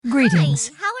Greetings.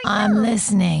 Hi, how are you? I'm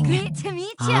listening. Great to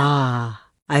meet you. Ah,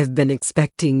 I've been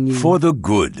expecting you. For the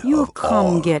good You've of come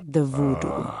all. get the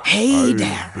voodoo. Hey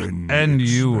there. And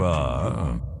you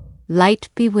are? Light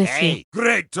be with you.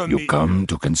 Great to You meet come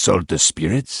to consult the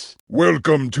spirits?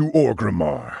 Welcome to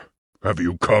Orgrimmar. Have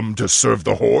you come to serve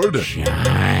the Horde?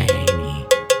 Shiny.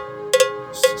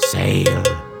 Sail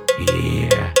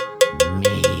here,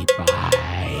 me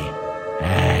buy,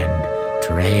 and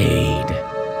trade.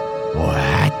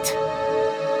 What?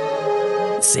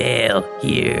 Sail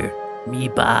here, me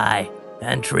buy,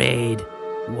 and trade.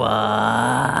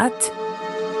 What?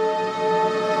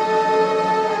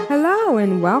 Hello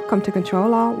and welcome to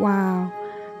Ctrl Alt WoW,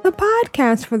 the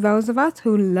podcast for those of us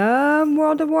who love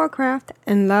World of Warcraft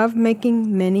and love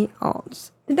making many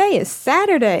alts. Today is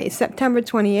Saturday, September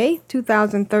 28th,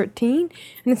 2013, and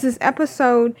this is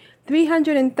episode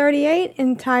 338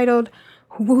 entitled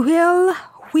Will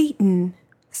Wheaton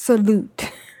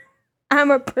Salute. I'm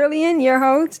Aprillian, your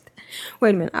host.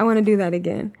 Wait a minute, I want to do that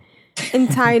again.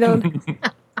 Entitled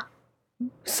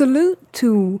Salute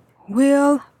to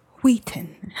Will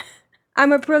Wheaton.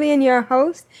 I'm Aprillian, your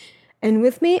host, and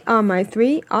with me are my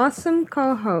three awesome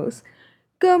co-hosts.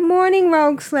 Good morning,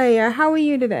 Rogue Slayer. How are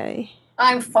you today?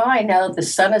 I'm fine now that the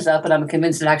sun is up and I'm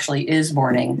convinced it actually is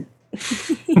morning.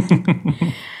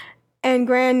 And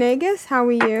Grand Negus, how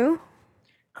are you?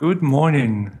 Good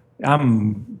morning.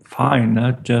 I'm fine.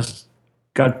 I just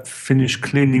got finished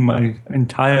cleaning my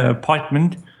entire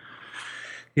apartment.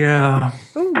 Yeah.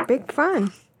 Ooh, big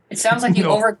fun. It sounds like you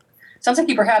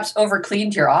perhaps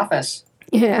overcleaned your office.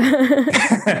 Yeah.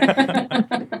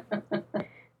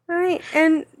 All right,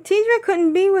 and Tidra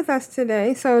couldn't be with us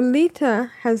today, so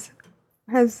Lita has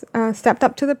stepped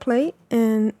up to the plate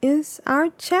and is our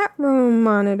chat room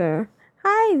monitor.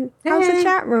 Hi, how's the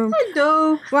chat room?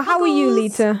 Hello. Well, how are you,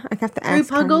 Lita? I have to ask. Group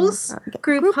huggles.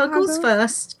 Group huggles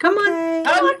first. Come on. Okay.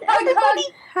 Come on, everybody.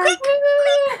 Hug.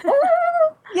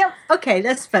 Yep. Okay,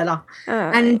 that's better.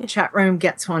 And chat room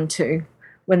gets one too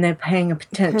when they're paying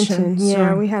attention.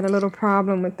 Yeah, we had a little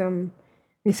problem with them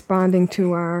responding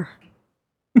to our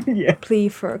plea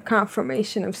for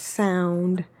confirmation of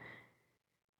sound.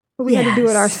 But we had to do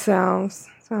it ourselves.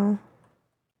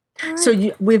 So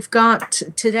we've got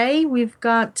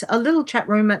a little chat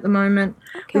room at the moment.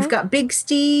 Okay. We've got Big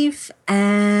Steve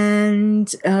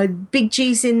and Big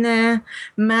G's in there.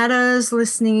 Matter's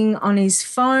listening on his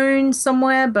phone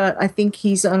somewhere, but I think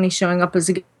he's only showing up as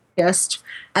a guest.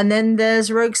 And then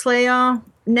there's Rogue Slayer,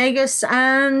 Negus,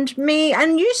 and me,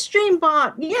 and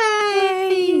Ustreambot.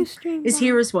 Yay! Ustreambot is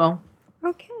here as well.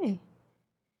 Okay.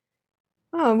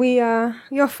 Oh,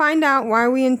 you'll find out why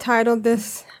we entitled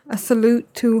this a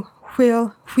salute to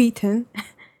Will Wheaton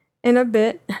in a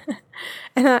bit.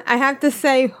 And I have to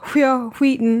say Will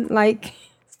Wheaton like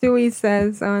Stewie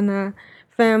says on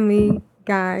Family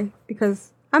Guy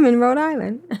because I'm in Rhode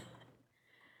Island.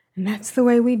 And that's the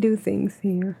way we do things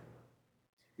here.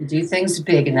 You do things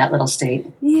big in that little state.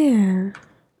 Yeah.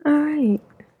 All right.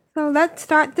 So let's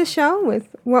start the show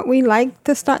with what we like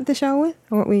to start the show with,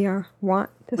 or what we want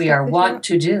to We are want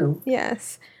to do.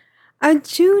 Yes. A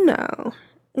Juno.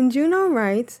 And Juno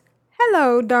writes,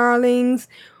 "Hello, darlings.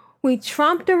 We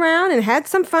tromped around and had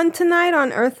some fun tonight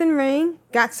on Earthen Ring,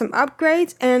 got some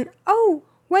upgrades, and oh,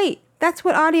 wait, that's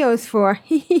what audio is for.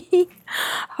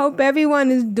 Hope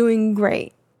everyone is doing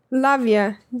great. Love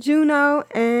ya, Juno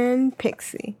and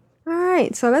Pixie." All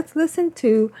right, so let's listen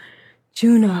to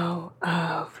Juno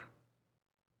of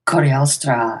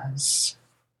Corialstras.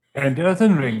 And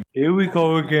Earthen Ring. Here we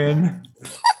go again.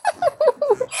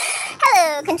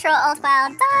 Hello, Control Alt WoW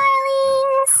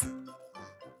darlings.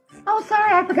 Oh,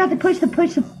 sorry, I forgot to push the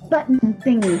button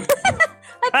thingy.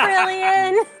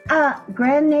 Brilliant.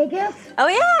 Grand Negus. Oh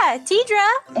yeah,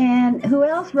 Tidra. And who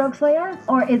else? Rogue Slayer?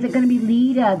 Or is it going to be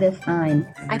Lita this time?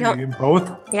 I don't. Maybe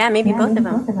both? Yeah, maybe both of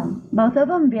them. Both of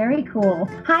them? Very cool.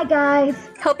 Hi, guys.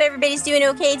 Hope everybody's doing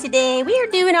okay today. We are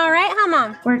doing all right, huh,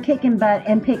 Mom? We're kicking butt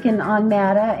and picking on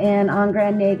Mata and on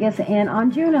Grand Negus and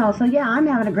on Juno. So yeah, I'm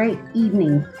having a great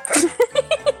evening.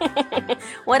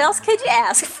 What else could you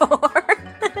ask for?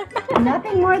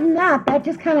 Nothing more than that. That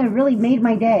just kind of really made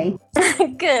my day.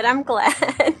 Good, I'm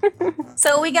glad.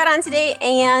 So we got on today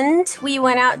and we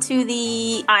went out to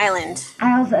the island.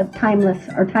 Isles of Timeless,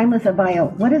 or Timeless of Isle.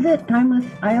 What is it? Timeless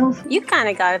Isles? You kind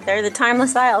of got it there, the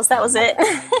Timeless Isles. That was it.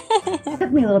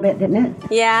 Took me a little bit, didn't it?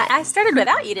 Yeah, I started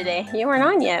without you today. You weren't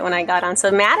on yet when I got on.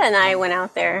 So Matt and I went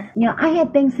out there. You know, I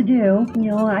had things to do.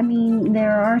 You know, I mean,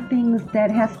 there are things that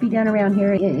has to be done around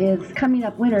here. It is coming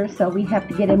up winter, so we have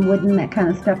to get in wood and that kind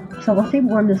of stuff. So so we'll stay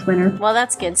warm this winter. Well,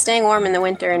 that's good. Staying warm in the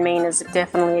winter in Maine is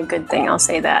definitely a good thing. I'll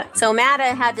say that. So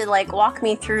Matta had to walk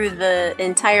me through the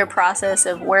entire process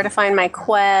of where to find my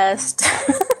quest.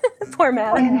 Poor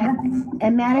Matta.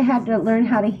 And Matta had to learn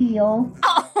how to heal.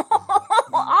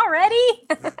 Already?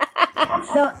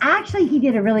 So actually, he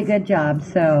did a really good job.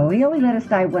 So he only let us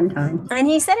die one time. And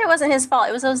he said it wasn't his fault.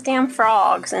 It was those damn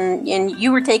frogs, and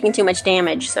you were taking too much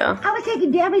damage. So I was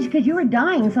taking damage because you were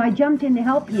dying, so I jumped in to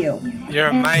help you. You're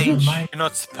a mage. You're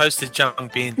not supposed to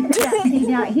jump in.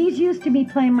 Now he's used to me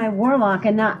playing my warlock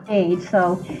and not mage,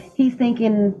 so he's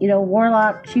thinking,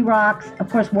 warlock, she rocks. Of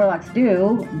course, warlocks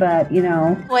do, but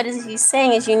what he's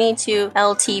saying is you need to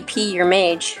LTP your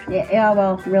mage. Yeah.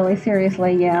 Well, really,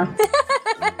 seriously, yeah.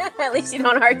 At least you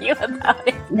don't argue about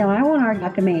it. No, I won't argue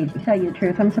about the mage, to tell you the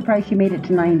truth. I'm surprised you made it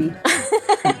to 90.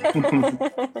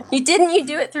 You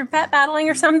do it through pet battling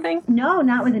or something? No,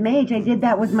 not with the mage. I did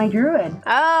that with my druid.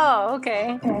 Oh,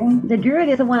 okay. The druid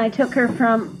is the one I took her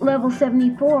from level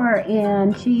 74,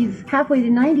 and she's halfway to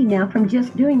 90 now from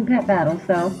just doing pet battles,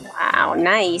 so. Wow,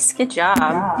 nice. Good job.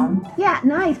 Yeah,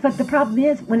 nice, but the problem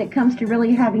is when it comes to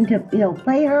really having to,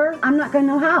 play her, I'm not going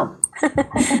to know how.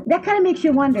 That kind of makes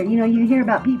you wonder. You hear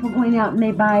about people going out and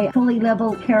they buy fully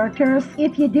leveled characters.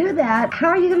 If you do that, how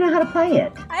are you going to know how to play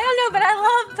it? I don't know, but I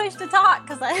love Push to Talk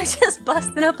because I was just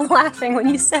busting up laughing when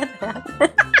you said that.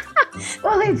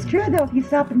 Well, it's true, though, if you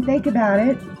stop and think about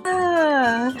it.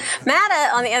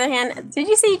 Matta, on the other hand, did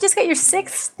you say you just got your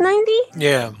 6th 90?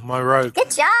 Yeah, my rogue.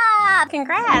 Good job!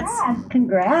 Congrats! Yeah,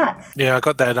 congrats! Yeah, I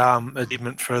got that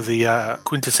achievement for the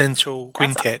quintessential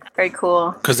quintet. Very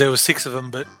cool. Because there were 6 of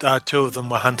them, but 2 of them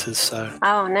were hunters, so...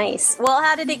 Oh, nice. Well,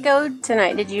 how did it go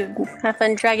tonight? Did you have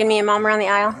fun dragging me and Mom around the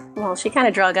aisle? Well, she kind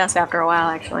of drug us after a while,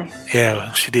 actually. Yeah,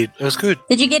 well, she did. It was good.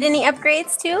 Did you get any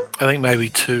upgrades, too? I think maybe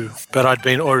 2, but I'd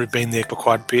already been there for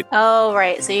quite a bit. Oh,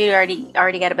 right. So you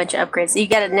already got a bunch of upgrades. So you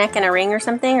got a neck and a ring or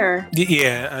something, or?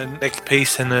 Yeah, a neck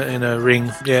piece and a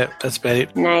ring. Yeah, that's about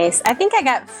it. Nice. I think I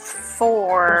got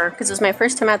 4 because it was my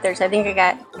first time out there. So I think I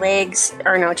got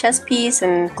chest piece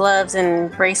and gloves and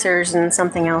bracers and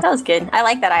something else. That was good. I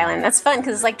like that island. That's fun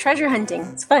because it's like treasure hunting.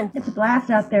 It's fun. It's a blast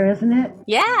out there, isn't it?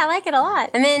 Yeah, I like it a lot.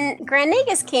 And then Grand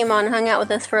Nagus came on and hung out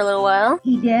with us for a little while.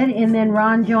 He did, and then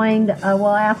Ron joined.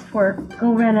 Asked for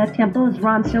go run a temple. Is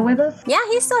Ron still with us? Yeah,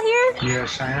 he's still here.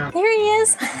 Yes, I am. Here he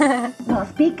is. Well,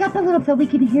 speak up a little so we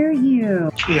can hear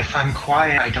you. If I'm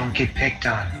quiet, I don't get picked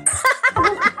on.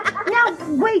 Now,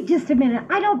 wait just a minute.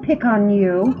 I don't pick on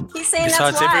you. He's saying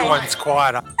Besides, that's why. everyone's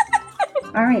quieter.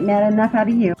 All right, Matt, enough out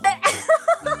of you.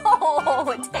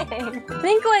 Oh, dang. I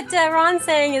think what Ron's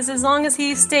saying is as long as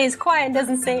he stays quiet and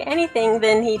doesn't say anything,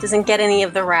 then he doesn't get any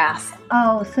of the wrath.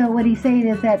 Oh, so what he's saying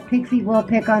is that Pixie will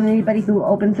pick on anybody who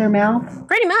opens their mouth?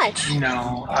 Pretty much.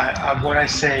 No, what I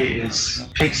say is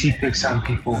Pixie picks on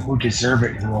people who deserve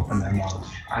it who open their mouth.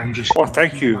 I'm just... Oh,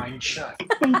 thank you.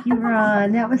 Thank you,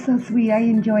 Ron. That was so sweet. I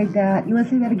enjoyed that. You want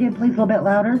to say that again, please, a little bit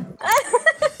louder?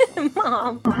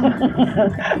 Mom.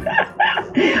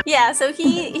 Yeah, so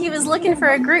he was looking for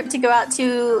a group to go out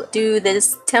to do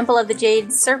this Temple of the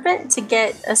Jade Serpent to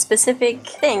get a specific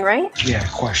thing, right? Yeah,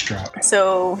 quest drop.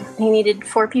 So he needed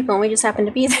 4 people, and we just happened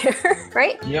to be there,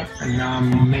 right? Yep, and now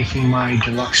I'm making my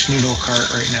deluxe noodle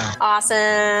cart right now.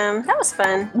 Awesome. That was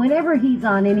fun. Whenever he's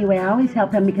on anyway, I always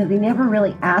help him because he never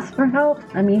really asks for help.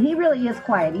 I mean, he really is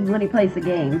quiet even when he plays the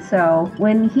game. So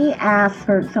when he asks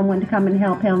for someone to come and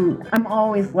help him, I'm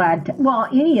always glad to. Well,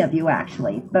 any of you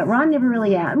actually. But Ron never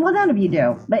really asks. Well, none of you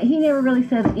do. But he never really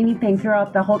says anything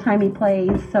throughout the whole time he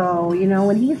plays. So,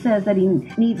 when he says that he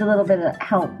needs a little bit of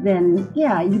help, then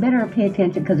yeah, you better pay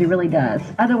attention because he really does.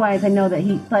 Otherwise, I know that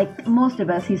he, like most of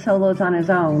us, he solos on his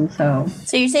own. So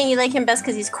you're saying you like him best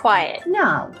because he's quiet?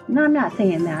 No, I'm not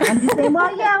saying that. I'm just saying,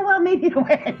 maybe the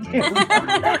way I do.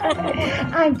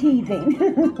 I'm teasing.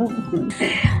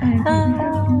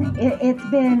 It's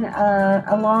been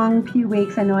a long few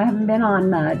weeks. I know I haven't been on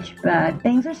much, but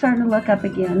things are starting to look up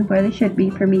again where they should be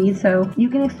for me. So you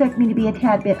can expect me to be a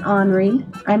tad bit ornery.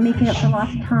 I'm making up for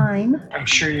lost time. I'm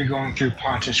sure you're going through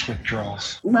Pontus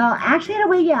withdrawals. Well, actually, in a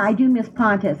way, yeah, I do miss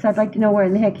Pontus. I'd like to know where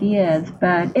in the heck he is,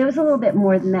 but it was a little bit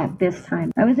more than that this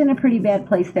time. I was in a pretty bad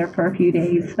place there for a few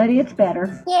days, but it's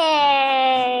better.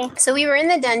 Yay! So we were in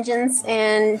the dungeons,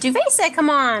 and Duvesa came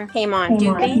on.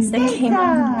 Duvesa came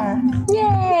on.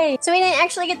 Yay! Yay! So we didn't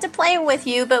actually get to play with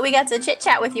you, but we got to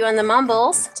chit-chat with you on the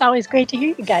Mumbles. It's always great to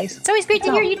hear you guys. It's always great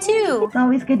to hear you, too. It's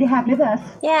always good to have you with us.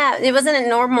 Yeah, it wasn't a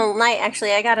normal night,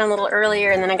 actually. I got in a little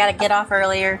earlier, and then I got to get off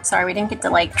earlier. Sorry, we didn't get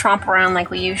to, tromp around like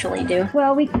we usually do.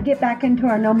 Well, we could get back into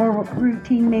our normal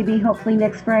routine maybe hopefully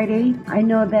next Friday. I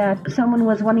know that someone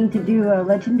was wanting to do a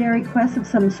legendary quest of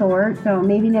some sort, so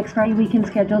maybe next Friday we can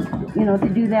schedule, to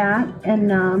do that.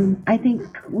 And I think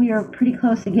we are pretty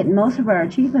close to getting most of our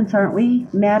achievements, aren't we,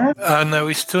 Meta? No,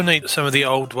 we still need some of the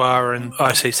old WoW and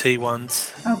ICC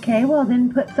ones. Okay, well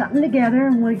then put something together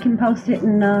and we can post it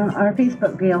in our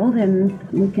Facebook guild and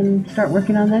we can start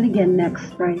working on that again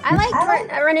next Friday. I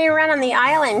like running around on the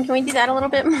island. Can we do that a little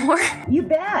bit more? You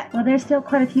bet. Well, there's still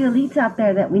quite a few elites out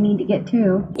there that we need to get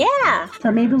to. Yeah.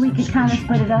 So maybe we could kind of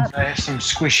split it up. I have some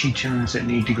squishy tunes that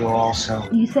need to go also.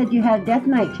 You said you had Death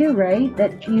Knight too, right?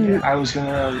 I was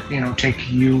gonna,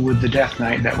 take you with the Death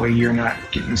Knight. That way you're not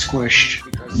getting squished.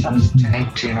 Because he's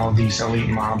tanked, these elite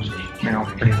mobs,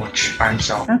 pretty much by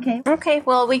himself. Okay,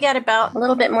 well, we got about a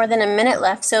little bit more than a minute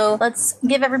left, so let's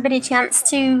give everybody a chance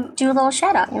to do a little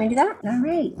shout out. You want to do that? All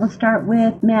right. We'll start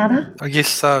with Mata. I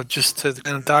guess just to the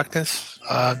End of Darkness,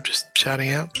 just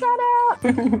shouting out. Shout out!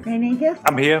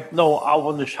 I'm here. No, I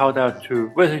want to shout out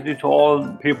to basically to all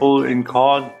people in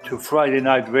COD, to Friday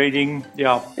Night Raiding.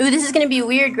 Yeah. Ooh, this is going to be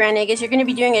weird, Grand Nagus. You're going to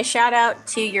be doing a shout out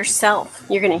to yourself.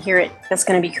 You're going to hear it. That's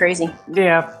going to be crazy.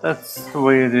 Yeah, that's the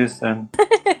way it is then.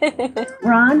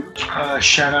 Ron?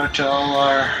 Shout out to all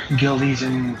our guildies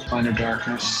in Planet of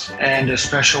Darkness. And a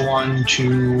special one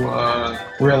to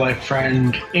real life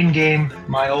friend in-game,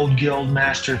 my old guild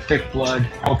master, Thick Blood.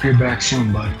 Hope you're back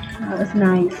soon, bud. That was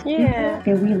nice. Yeah.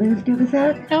 Did we lose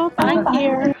Dubicet? Nope, I'm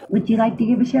here. Would you like to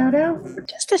give a shout out?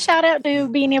 Just a shout out to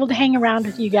being able to hang around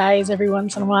with you guys every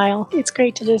once in a while. It's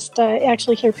great to just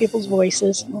actually hear people's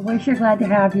voices. Well, we're sure glad to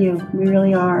have you. We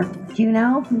really are.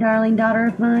 Juno, darling daughter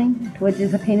of mine, which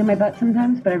is a pain in my butt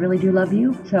sometimes, but I really do love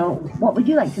you. So, what would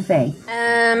you like to say?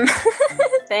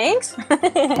 Thanks.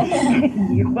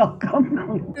 You're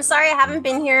welcome. I'm sorry I haven't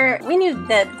been here. We knew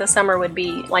that the summer would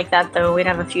be like that, though. We'd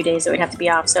have a few days that we'd have to be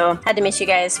off, so had to miss you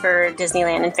guys for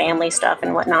Disneyland and family stuff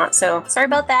and whatnot. So sorry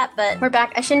about that, but we're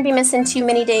back. I shouldn't be missing too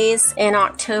many days in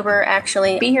October,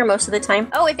 actually. Be here most of the time.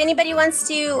 Oh, if anybody wants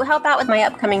to help out with my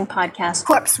upcoming podcast,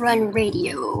 Corpse Run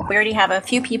Radio. We already have a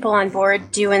few people on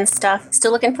board doing stuff.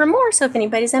 Still looking for more, so if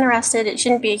anybody's interested, it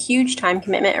shouldn't be a huge time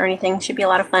commitment or anything. It should be a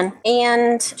lot of fun.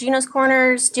 And Gino's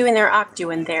Corners doing their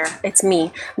it's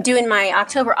me. I'm doing my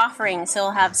October offering, so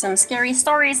we'll have some scary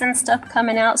stories and stuff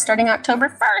coming out starting October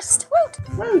 1st.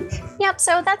 Woot! Woot! Yep,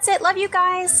 so that's it. Love you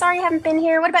guys. Sorry I haven't been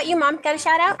here. What about you, Mom? Got a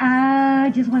shout out?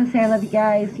 I just want to say I love you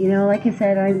guys. Like I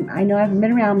said, I know I haven't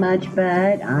been around much,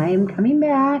 but I'm coming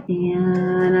back,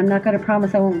 and I'm not going to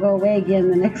promise I won't go away again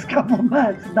the next couple of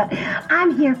months, but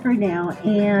I'm here for now,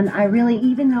 and I really,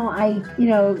 even though I,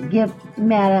 give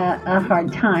Matt a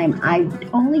hard time, I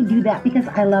only do that because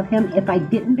I love him. If I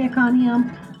didn't pick on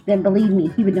him, then believe me,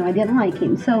 he would know I didn't like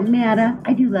him. So, Matta,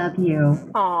 I do love you.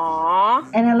 Aww.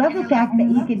 And I love the fact that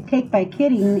you can take my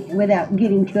kidding without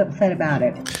getting too upset about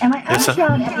it. And my other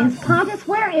shout out is, Pontus,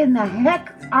 where in the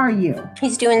heck are you?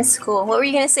 He's doing school. What were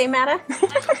you going to say, Matta?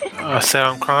 I said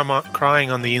I'm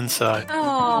crying on the inside.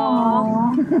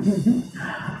 Aww.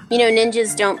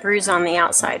 Ninjas don't bruise on the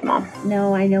outside, Mom.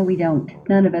 No, I know we don't.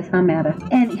 None of us, huh, Matta?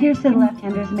 And here's to the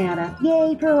left-handers, Matta.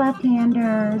 Yay for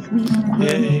left-handers.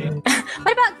 Yay.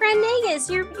 What about Grand Nagus?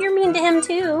 You're mean to him,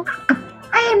 too.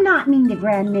 I am not mean to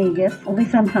Grand Nagus, only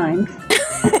sometimes.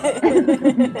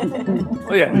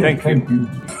 Oh, yeah, thank you.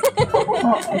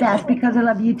 Well, that's because I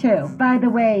love you, too. By the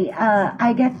way,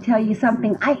 I got to tell you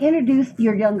something. I introduced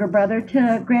your younger brother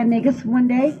to Grand Nagus one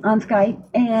day on Skype,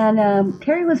 and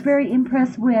Terry was very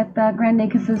impressed with Grand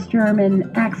Nagus's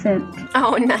German accent.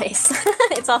 Oh, nice.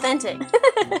 It's authentic.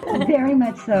 Very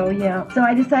much so, yeah. So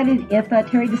I decided if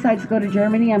Terry decides to go to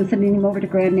Germany, I'm sending him over to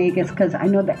Grand Nagus because I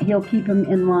know that he'll keep him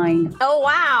in line. Oh,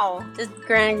 wow. Does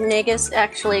Grand Nagus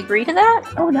actually agree to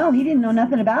that? Oh, no, he didn't know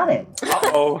nothing about it.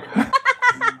 Uh-oh.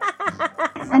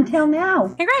 Until now.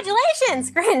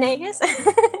 Congratulations, Grand Nagus.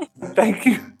 Thank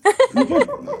you.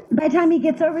 By the time he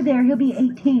gets over there, he'll be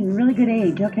 18. Really good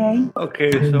age, okay?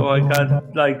 Okay, so I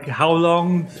got, how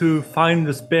long to find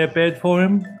the spare bed for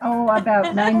him? Oh,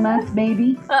 about 9 months,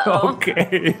 maybe. Uh-oh.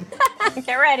 Okay.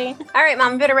 Get ready. All right,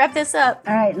 Mom, better wrap this up.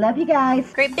 All right, love you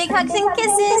guys. Great big hugs and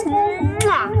kisses.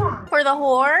 Mwah. For the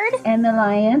Horde. And the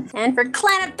Lions. And for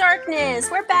Clan of Darkness.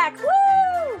 We're back.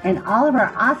 Woo! and all of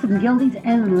our awesome guildies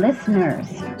and listeners.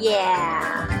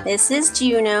 Yeah, this is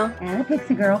Juno. And the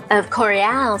Pixie Girl. Of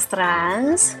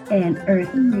Corialstras. And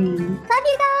Earth and Green. Love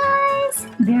you guys.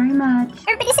 Very much.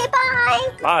 Everybody say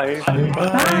bye. Bye.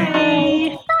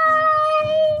 Bye.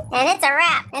 And it's a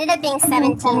wrap. Ended up being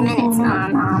 17 minutes,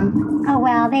 Mom. Oh,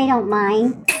 well, they don't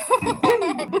mind.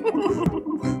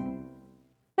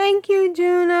 Thank you,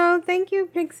 Juno. Thank you,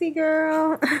 Pixie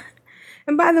Girl.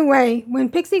 And by the way, when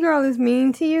Pixie Girl is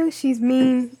mean to you, she's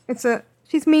mean.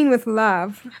 She's mean with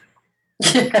love.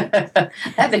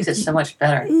 That makes it so much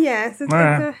better. Yes.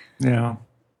 Yeah.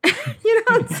 You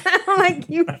don't sound like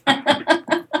you.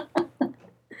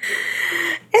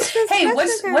 Hey,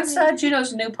 what's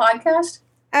Juno's new podcast?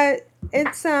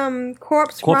 It's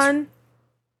Corpse Run.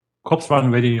 Corpse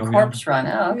Run Radio. Corpse Run.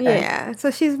 Oh, okay. Yeah. So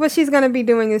what she's gonna be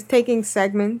doing is taking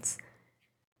segments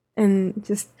and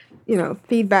just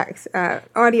feedbacks,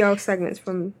 audio segments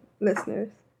from listeners.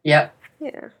 Yep.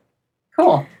 Yeah.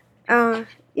 Cool. The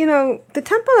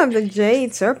Temple of the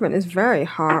Jade Serpent is very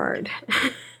hard.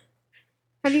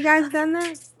 Have you guys done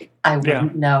that? I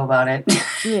wouldn't know about it.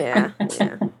 Yeah.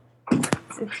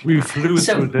 We flew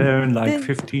through there in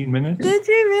 15 minutes. Did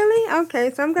you really?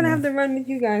 Okay, so I'm going to have to run with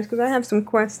you guys because I have some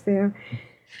quests there.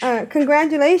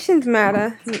 Congratulations,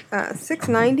 Matta.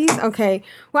 690s? Okay.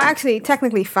 Well, actually,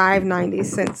 technically 590s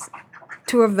since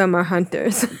 2 of them are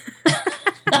hunters.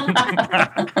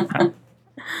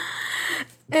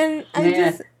 And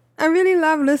I really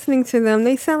love listening to them.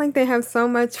 They sound like they have so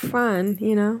much fun,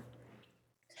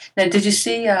 Now, did you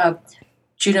see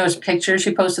Juno's picture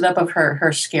she posted up of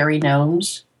her scary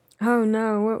gnomes? Oh,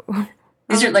 no.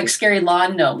 These are like scary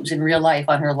lawn gnomes in real life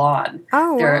on her lawn.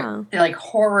 Oh, wow. They're like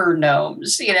horror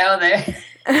gnomes, they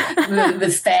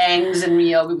with fangs and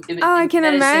I can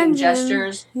imagine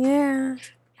gestures. Yeah,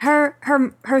 her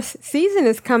season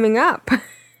is coming up.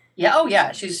 Yeah. Oh,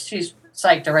 yeah. She's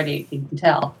psyched already. You can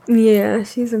tell. Yeah,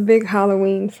 she's a big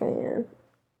Halloween fan.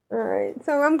 All right,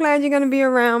 so I'm glad you're going to be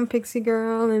around, Pixie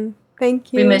Girl, and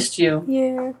thank you. We missed you.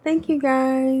 Yeah, thank you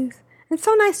guys. It's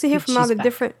so nice to hear from all the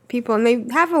different people, and they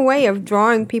have a way of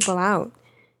drawing people out,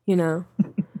 Yeah,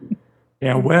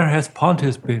 where has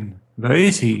Pontus been? Where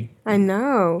is he? I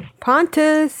know.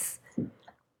 Pontus,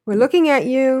 we're looking at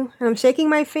you, and I'm shaking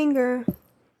my finger.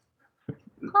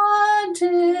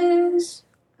 Pontus.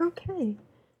 Okay.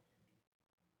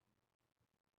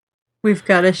 We've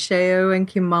got Asheo and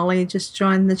Kimali just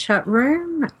joined the chat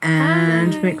room,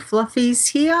 and McFluffy's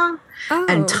here,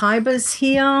 and Tyber's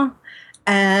here,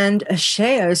 and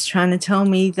Asheo's trying to tell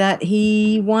me that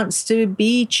he wants to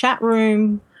be chat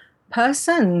room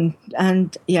person,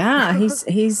 and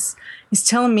he's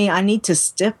telling me I need to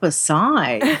step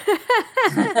aside.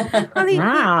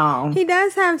 Well, he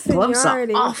does have seniority. Gloves are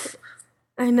off.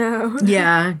 I know.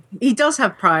 Yeah, he does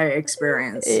have prior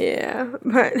experience. Yeah,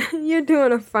 but you're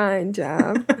doing a fine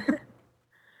job.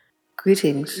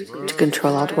 Greetings to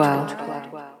Control Alt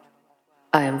WoW.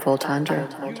 I am Voltandra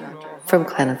from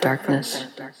Clan of Darkness.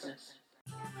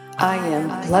 I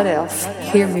am Blood Elf,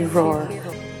 hear me roar.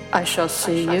 I shall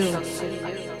see you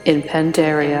in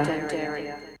Pandaria.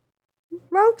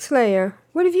 Rogue Slayer,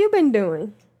 what have you been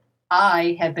doing?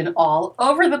 I have been all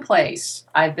over the place.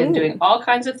 I've been doing all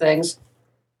kinds of things.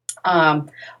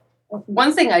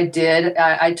 One thing I did,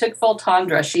 I took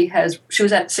Voltandra. She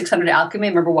was at 600 alchemy.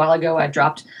 Remember a while ago I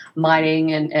dropped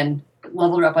mining and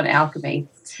leveled her up on alchemy.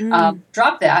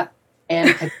 Dropped that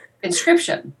and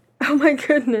inscription. Oh my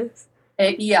goodness.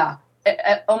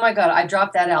 Oh my God, I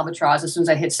dropped that albatross as soon as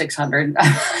I hit 600.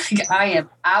 I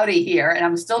am out of here, and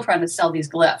I'm still trying to sell these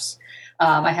glyphs.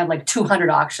 I had like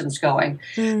 200 auctions going,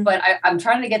 but I'm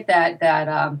trying to get that.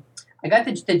 I got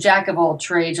the jack of all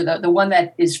trades, or the one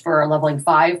that is for leveling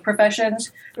 5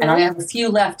 professions, and I have a few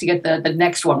left to get the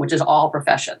next one, which is all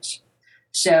professions.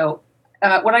 So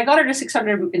when I got her to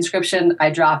 600 inscription, I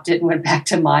dropped it and went back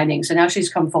to mining. So now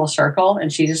she's come full circle,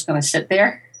 and she's just going to sit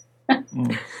there.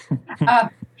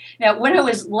 Now, when I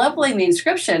was leveling the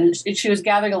inscription, she was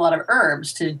gathering a lot of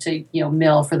herbs to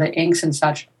mill for the inks and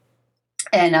such.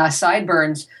 And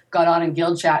Sideburns got on in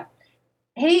guild chat.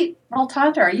 Hey,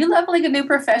 Voltandra, are you leveling a new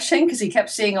profession? Because he kept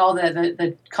seeing all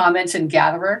the comments in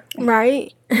Gatherer.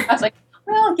 Right. I was like,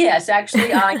 well, yes,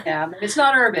 actually I am. It's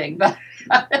not herbing, but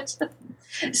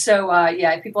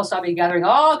so people saw me gathering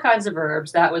all kinds of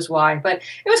herbs. That was why. But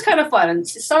it was kind of fun. And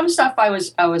some stuff I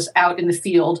was out in the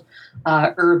field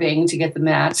herbing to get the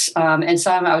mats, and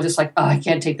some I was just like, oh, I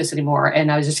can't take this anymore.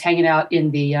 And I was just hanging out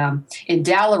in the in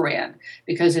Dalaran,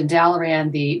 because in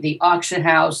Dalaran the auction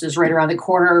house is right around the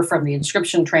corner from the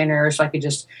inscription trainer, so I could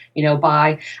just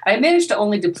buy. I managed to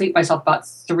only deplete myself about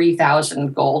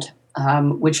 3,000 gold,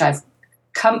 which I've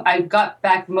I got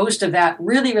back most of that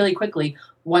really, really quickly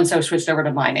once I switched over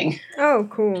to mining. Oh,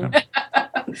 cool.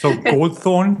 So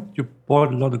Goldthorn, you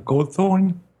bought a lot of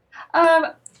Goldthorn?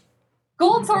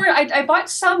 Goldthorn, I bought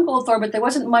some Goldthorn, but there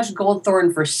wasn't much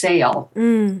Goldthorn for sale.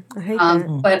 I hate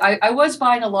that. But I was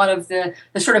buying a lot of the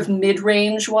sort of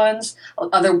mid-range ones,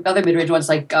 other mid-range ones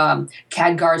like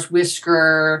Khadgar's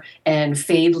Whisker and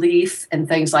Fade Leaf and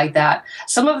things like that.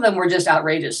 Some of them were just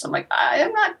outrageous. I'm like,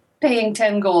 I'm not paying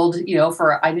 10 gold,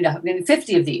 for I need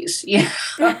 50 of these. Yeah,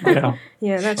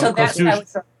 that's so that's what I would.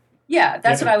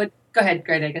 That's what I would. Go ahead,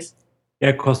 Great Angus.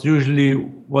 Yeah, because usually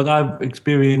what I've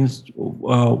experienced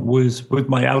was with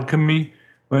my alchemy,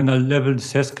 when I leveled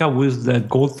Seska with that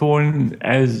Goldthorn,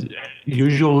 as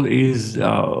usual, is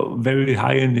very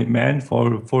high in demand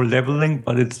for leveling,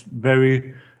 but it's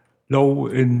very low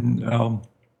in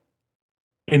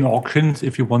auctions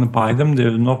if you want to buy them. There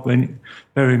are not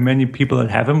very many people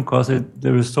that have them because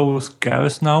they're so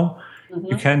scarce now.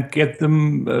 You can't get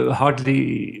them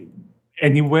hardly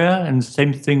anywhere, and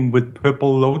same thing with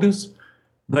Purple Lotus.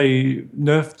 They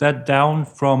nerfed that down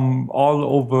from all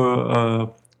over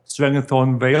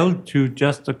Stranglethorn Vale to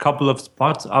just a couple of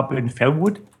spots up in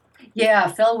Fellwood.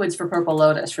 Yeah, Fellwood's for Purple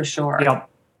Lotus for sure. Yeah.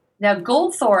 Now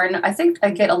Goldthorn, I think I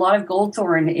get a lot of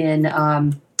Goldthorn in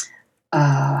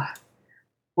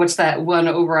what's that one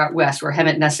over out west where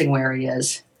Hemet Nessingwary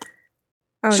is?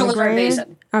 Oh, Sholazar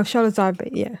Basin. Oh, Sholazar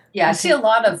Basin, yeah. Yeah, I see a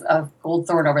lot of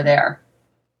Goldthorn over there,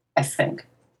 I think.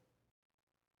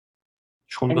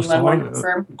 Goldthorn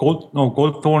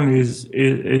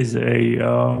is a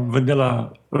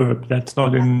vanilla herb that's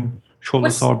not in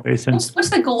Sholazar Basin. What's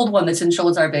the gold one that's in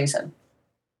Sholazar Basin?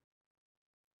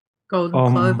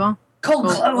 Golden clover. Gold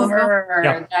clover.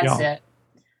 Yeah, That's it.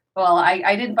 Well,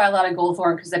 I didn't buy a lot of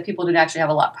Goldthorn because the people didn't actually have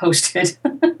a lot posted.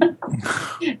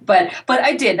 but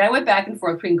I did. I went back and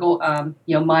forth between gold,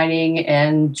 mining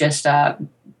and just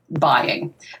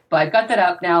buying. But I've got that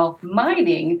up now.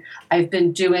 Mining, I've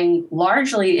been doing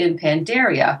largely in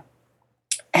Pandaria.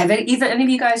 Have any of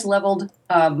you guys leveled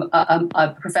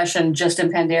a profession just in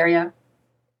Pandaria?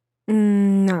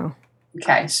 No.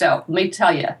 Okay, so let me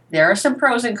tell you, there are some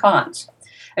pros and cons.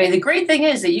 I mean, the great thing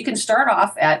is that you can start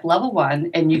off at level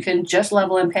 1 and you can just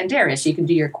level in Pandaria. So you can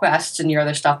do your quests and your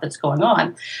other stuff that's going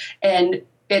on. And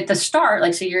at the start,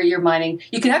 like say you're mining,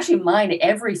 you can actually mine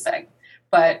everything.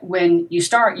 But when you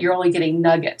start, you're only getting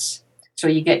nuggets. So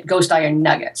you get ghost iron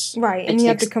nuggets. Right, and you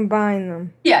have to combine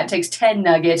them. Yeah, it takes 10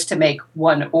 nuggets to make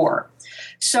 1 ore.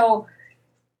 So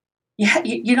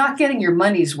you're not getting your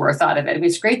money's worth out of it. I mean,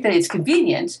 it's great that it's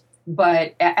convenient,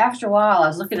 but after a while, I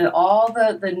was looking at all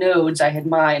the nodes I had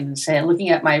mined and saying, looking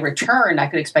at my return I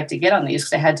could expect to get on these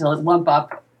because I had to lump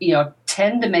up,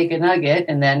 10 to make a nugget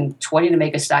and then 20 to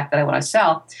make a stack that I want to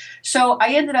sell. So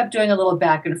I ended up doing a little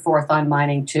back and forth on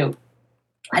mining too.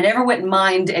 I never went and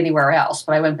mined anywhere else,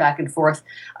 but I went back and forth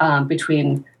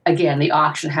between, again, the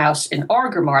auction house in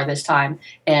Orgrimmar this time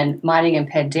and mining in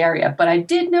Pandaria. But I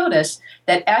did notice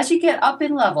that as you get up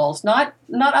in levels, not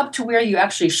up to where you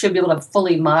actually should be able to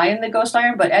fully mine the ghost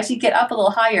iron, but as you get up a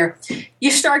little higher,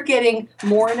 you start getting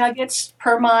more nuggets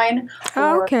per mine.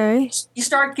 Okay. You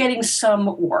start getting some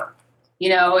ore.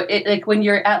 Like when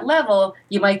you're at level,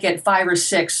 you might get 5 or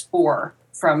 6 ore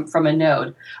from a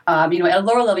node. At a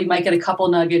lower level, you might get a couple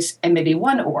nuggets and maybe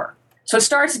 1 ore. So it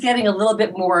starts getting a little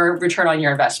bit more return on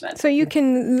your investment. So you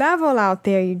can level out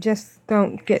there, you just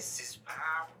don't get.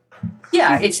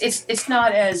 Yeah, it's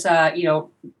not as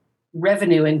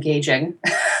revenue engaging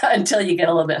until you get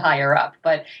a little bit higher up,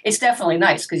 but it's definitely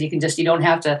nice because you don't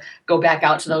have to go back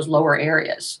out to those lower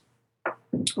areas,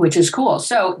 which is cool.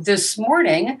 So this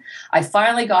morning, I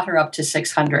finally got her up to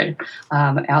 600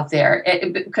 out there.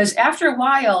 Because after a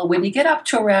while, when you get up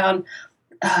to around,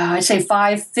 I'd say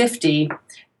 550,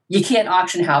 you can't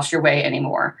auction house your way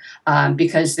anymore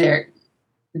because you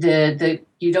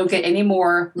don't get any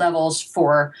more levels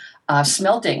for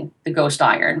smelting the ghost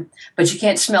iron, but you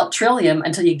can't smelt trillium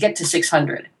until you get to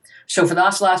 600. So for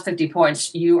those last 50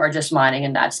 points, you are just mining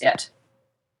and that's it.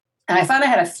 And I found I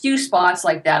had a few spots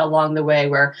like that along the way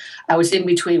where I was in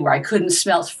between where I couldn't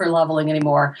smelt for leveling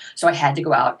anymore. So I had to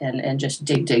go out and just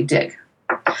dig.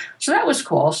 So that was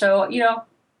cool. So,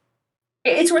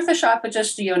 it's worth a shot, but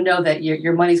just, know that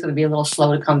your money's going to be a little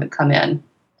slow to come in.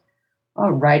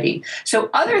 All righty. So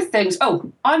other things,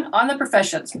 on the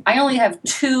professions, I only have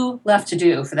 2 left to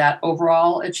do for that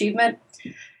overall achievement.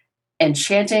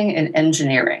 Enchanting and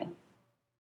engineering.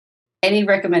 Any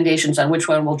recommendations on which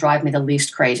one will drive me the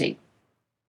least crazy?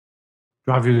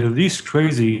 Drive you the least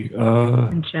crazy?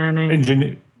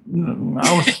 Enchanting.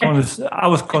 I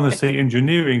was gonna say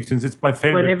engineering since it's my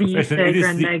favorite Whatever you profession. say,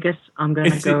 Grand Magus, I'm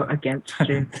going to go against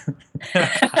you.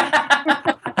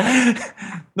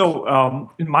 No,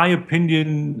 in my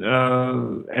opinion,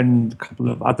 and a couple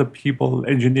of other people,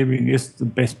 engineering is the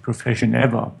best profession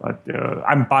ever. But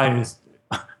I'm biased,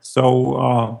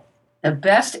 so the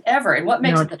best ever. And what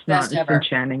makes it the best ever? It's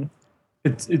enchanting.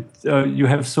 It's you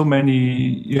have so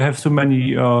many.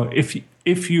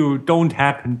 If you don't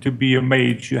happen to be a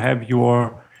mage, you have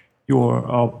your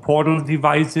portal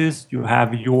devices. You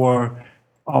have your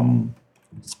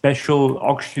special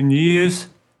auctioneers.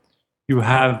 You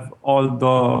have all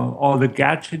the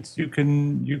gadgets you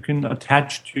can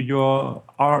attach to your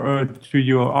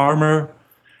armor.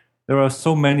 There are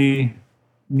so many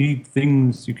neat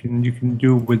things you can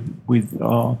do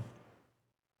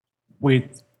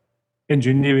with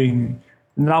engineering.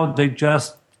 Now they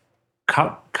just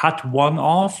cut one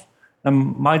off,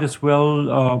 and might as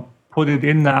well put it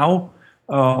in now.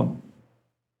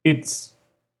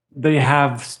 They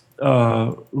have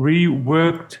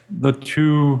reworked the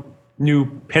two new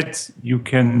pets you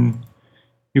can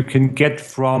get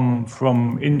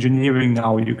from engineering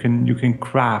now. You can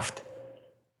craft,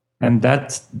 and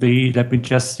that's let me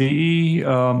just see,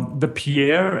 the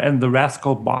Pierre and the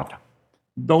Rascal Bot.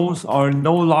 Those are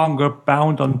no longer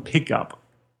bound on pickup.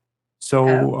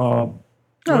 So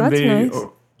when they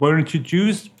were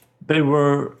introduced, they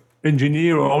were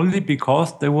engineer only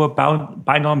because they were bound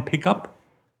on pickup.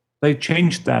 They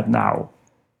changed that now,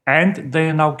 and they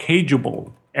are now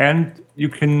cageable. And you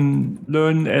can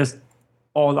learn as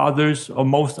all others or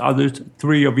most others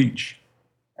 3 of each.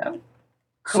 Oh,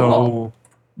 cool. So,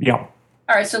 yeah.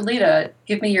 All right, so Lita,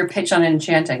 give me your pitch on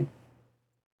enchanting.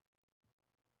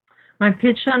 My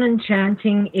pitch on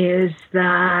enchanting is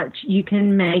that you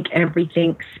can make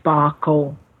everything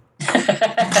sparkle. Drop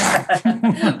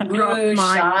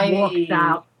mine, walks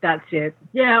out. That's it.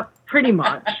 Yeah, pretty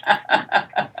much.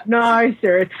 No,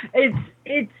 serious.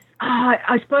 It's.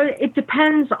 I suppose it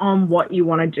depends on what you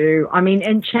want to do. I mean,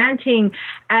 enchanting,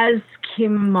 as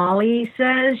Kim Molly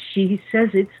says, she says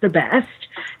it's the best,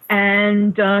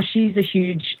 and she's a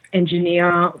huge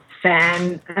engineer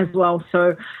fan as well.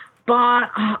 So, but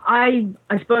I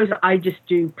suppose I just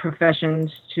do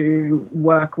professions to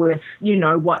work with,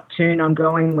 what tune I'm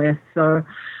going with. So,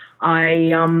 I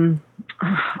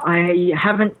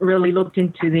haven't really looked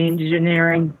into the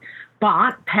engineering,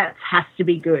 but pets has to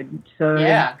be good. So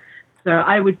yeah. So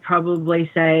I would probably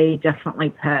say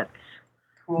definitely pets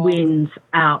wins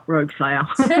out Rogue Slayer.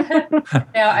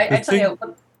 Yeah, I tell you.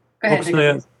 Go ahead.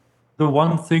 Slayer, the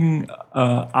one thing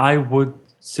I would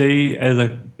say as a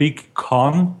big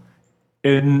con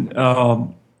in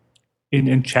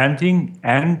enchanting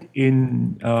and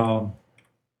in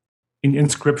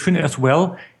inscription as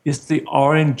well is the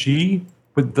RNG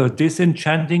with the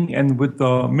disenchanting and with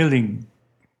the milling.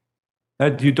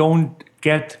 That you don't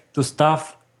get the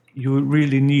stuff you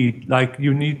really need. Like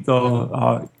you need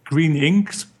the green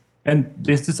inks, and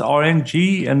this is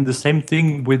RNG, and the same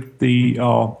thing with the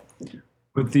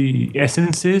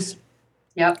essences.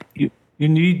 Yep. You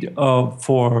need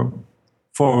for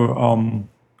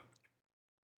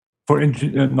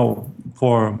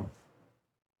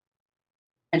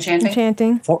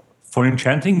enchanting. For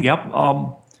enchanting, yep.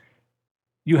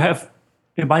 You have,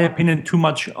 in my opinion, too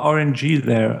much RNG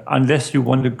there, unless you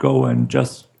want to go and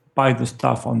just buy the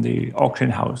stuff on the auction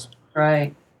house.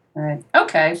 Right.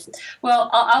 Okay. Well,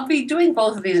 I'll be doing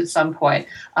both of these at some point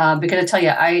because I tell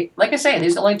you, like I say,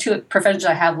 these are the only 2 professions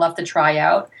I have left to try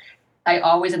out. I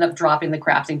always end up dropping the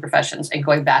crafting professions and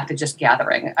going back to just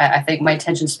gathering. I think my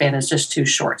attention span is just too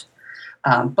short.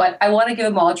 But I want to give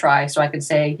them all a try so I can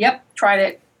say, yep, tried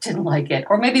it, didn't like it.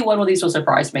 Or maybe one of these will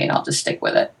surprise me and I'll just stick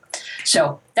with it.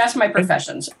 So that's my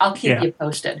professions. I'll keep you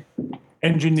posted.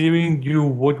 Engineering, you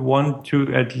would want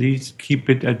to at least keep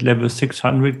it at level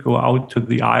 600, go out to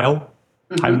the Isle,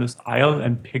 Timeless Isle,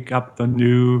 and pick up the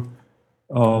new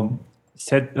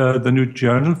the new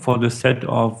journal for the set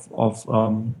of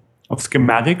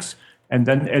schematics, and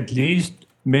then at least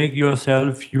make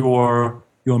yourself your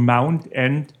mount,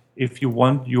 and if you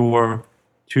want your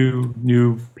 2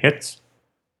 new pets,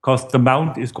 because the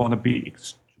mount is going to be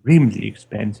extremely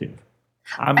expensive.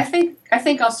 I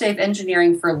think I'll save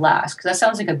engineering for last because that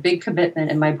sounds like a big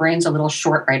commitment, and my brain's a little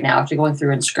short right now after going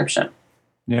through inscription.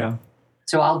 Yeah.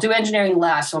 So I'll do engineering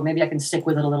last, so maybe I can stick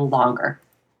with it a little longer.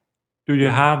 Do you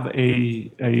have a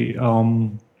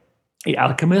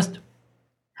alchemist?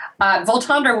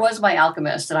 Voltandra was my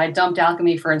alchemist, and I dumped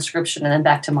alchemy for inscription and then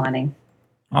back to mining.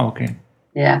 Oh, okay.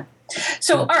 Yeah.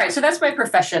 So all right, so that's my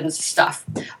professions stuff.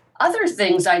 other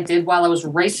things I did while I was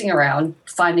racing around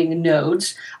finding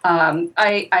nodes,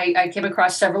 I came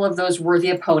across several of those worthy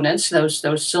opponents,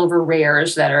 those silver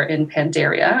rares that are in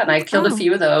Pandaria, and I killed a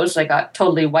few of those. I got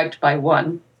totally wiped by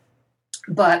one.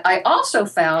 But I also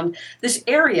found this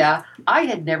area I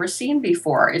had never seen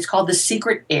before. It's called the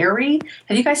Secret Eyrie.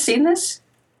 Have you guys seen this?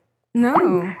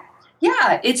 No.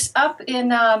 Yeah, it's up in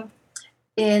the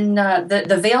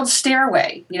Veiled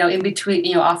Stairway, in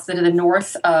between, off to the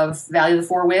north of Valley of the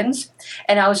Four Winds.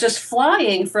 And I was just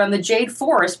flying from the Jade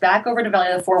Forest back over to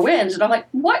Valley of the Four Winds, and I'm like,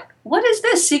 what is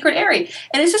this Secret Eyrie?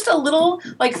 And it's just a little,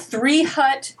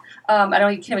 3-hut,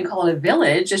 I can't even call it a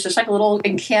village. It's just like a little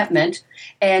encampment,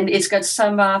 and it's got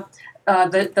some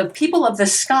the people of the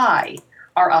sky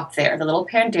are up there, the little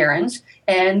Pandarans,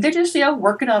 and they're just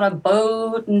working on a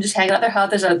boat and just hanging out their hut.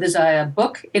 There's a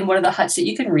book in one of the huts that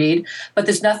you can read, but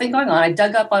there's nothing going on. I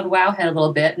dug up on Wowhead a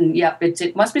little bit, and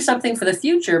it must be something for the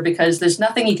future because there's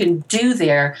nothing you can do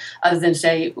there other than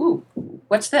say, "Ooh,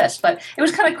 what's this?" But it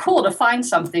was kind of cool to find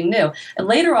something new. And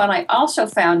later on, I also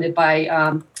found it by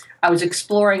I was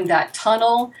exploring that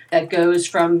tunnel that goes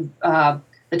from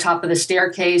the top of the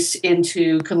staircase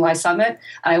into Kunlai Summit,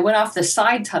 and I went off the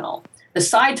side tunnel. The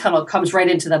side tunnel comes right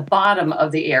into the bottom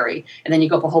of the Eyrie, and then you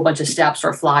go up a whole bunch of steps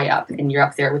or fly up, and you're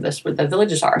up there where the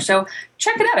villages are. So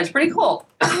check it out; it's pretty cool.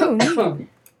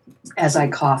 As I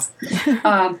cough.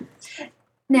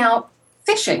 Now,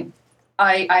 fishing.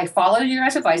 I followed your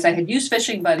guys' advice. I had used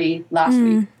Fishing Buddy last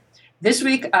week. This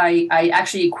week, I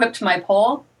actually equipped my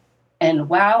pole, and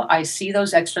wow, I see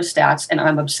those extra stats, and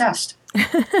I'm obsessed.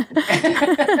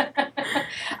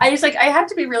 I have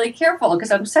to be really careful because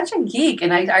I'm such a geek,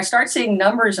 and I start seeing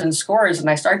numbers and scores, and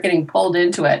I start getting pulled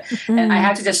into it, and I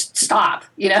have to just stop.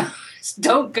 Just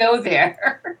don't go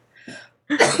there.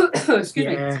 Excuse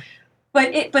me.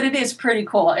 But it is pretty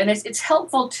cool, and it's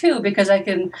helpful too because I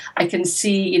can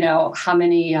see how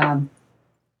many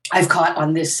I've caught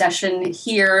on this session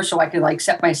here, so I can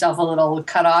set myself a little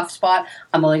cutoff spot.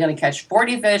 I'm only going to catch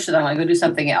 40 fish, and then I'm going to go do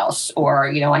something else. Or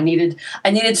I needed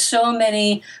so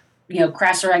many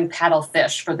crasserang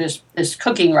paddlefish for this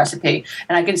cooking recipe,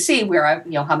 and I can see where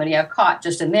how many I've caught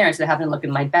just in there instead of having to look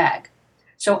in my bag.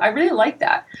 So I really like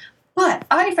that. But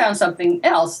I found something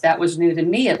else that was new to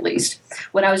me, at least,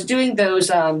 when I was doing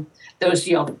those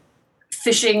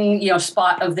fishing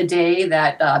spot of the day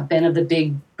that Ben of the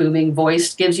Big Booming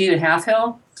Voice gives you in Half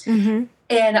Hill.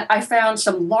 And I found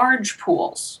some large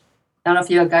pools. I don't know if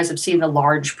you guys have seen the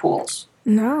large pools.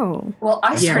 No. Well,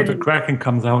 I started. The Kraken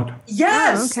comes out.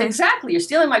 Yes, exactly. You're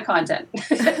stealing my content.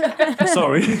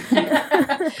 Sorry.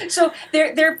 So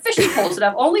they're fishing pools, and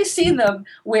I've only seen them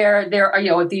where there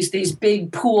are these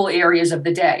big pool areas of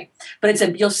the day.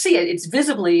 But you'll see it. It's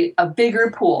visibly a bigger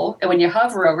pool, and when you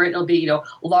hover over it, it'll be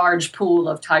large pool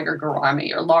of tiger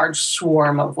gourami or large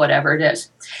swarm of whatever it is,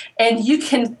 and you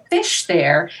can fish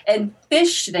there and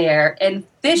fish there and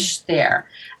fish there.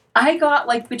 I got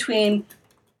between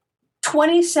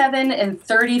 27 and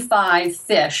 35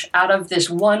 fish out of this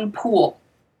one pool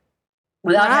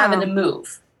without having to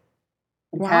move.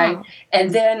 Okay. Wow.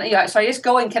 And then, so I just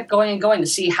kept going and going to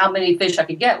see how many fish I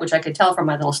could get, which I could tell from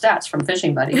my little stats from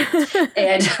Fishing Buddy.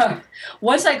 And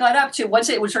once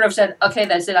it was sort of said, okay,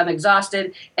 that's it, I'm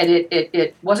exhausted, and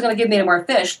it wasn't going to give me any more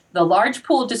fish, the large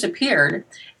pool disappeared,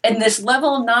 and this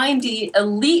level 90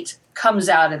 elite comes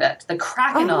out of it, the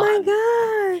Kraken. Oh my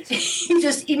gosh. He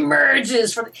just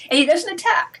emerges and he doesn't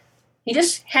attack. He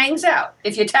just hangs out.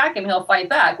 If you attack him, he'll fight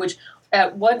back, which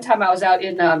at one time I was out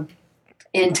in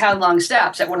Townlong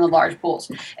Steps at one of the large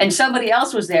pools, and somebody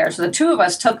else was there, so the two of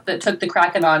us took the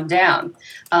Kraken on down.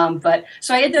 But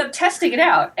so I ended up testing it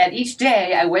out. At each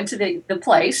day, I went to the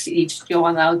place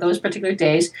on those particular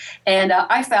days, and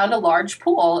I found a large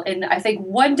pool. And I think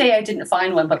one day I didn't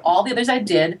find one, but all the others I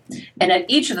did. And at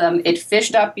each of them, it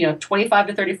fished up 25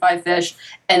 to 35 fish,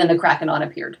 and then the Kraken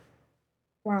appeared.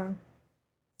 Wow!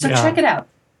 So check it out.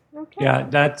 Okay. Yeah,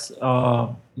 that's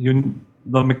the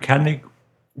mechanic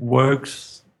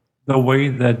works the way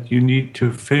that you need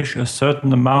to fish a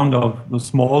certain amount of the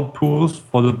small pools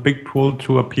for the big pool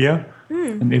to appear.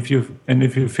 And if you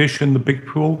fish in the big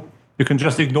pool, you can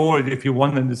just ignore it if you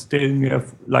want, and it's staying there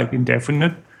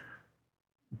indefinite.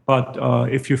 But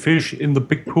if you fish in the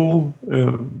big pool,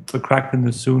 the Kraken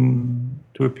is soon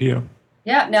to appear.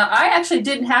 Yeah. Now I actually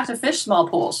didn't have to fish small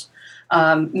pools.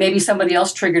 Maybe somebody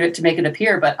else triggered it to make it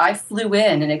appear, but I flew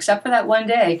in, and except for that one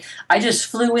day, I just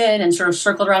flew in and sort of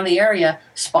circled around the area,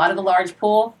 spotted the large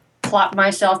pool, plopped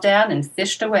myself down, and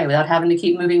fished away without having to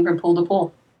keep moving from pool to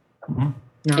pool.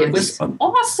 Mm-hmm. It was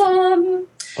awesome.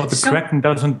 But the Kraken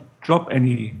doesn't drop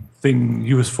anything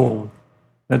useful.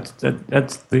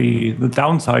 That's the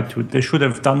downside to it. They should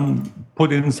have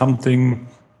put in something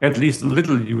at least a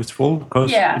little useful,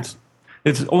 because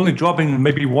it's only dropping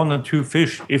maybe 1 or 2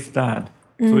 fish, if that.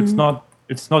 So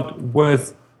it's not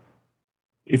worth,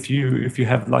 if you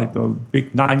have like a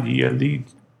big 90 elite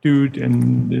dude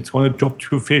and it's going to drop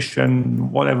 2 fish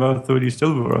and whatever 30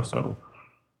 silver or so.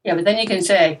 Yeah, but then you can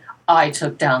say, I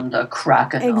took down the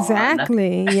Kraken.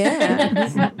 Exactly,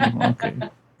 yeah. Okay.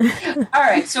 All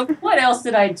right, so what else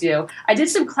did I do? I did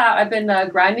some cloud. I've been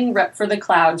grinding rep for the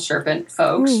Cloud Serpent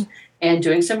folks and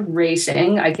doing some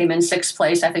racing. I came in 6th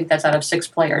place. I think that's out of 6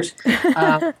 players.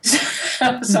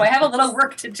 So I have a little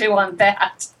work to do on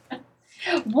that.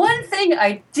 One thing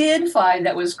I did find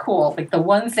that was cool, like the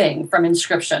one thing from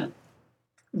Inscription,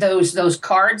 those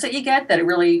cards that you get that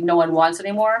really no one wants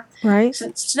anymore. Right.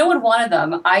 Since no one wanted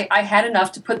them, I had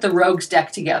enough to put the Rogues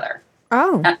deck together.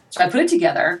 Oh. So I put it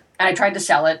together, and I tried to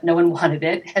sell it. No one wanted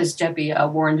it, as Jeppy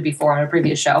warned before on a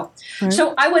previous show. Right.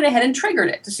 So I went ahead and triggered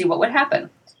it to see what would happen.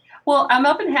 Well, I'm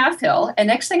up in Half Hill, and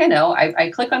next thing I know, I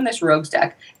click on this Rogues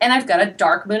deck, and I've got a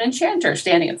Dark Moon Enchanter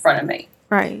standing in front of me.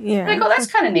 Right, yeah. And I go, that's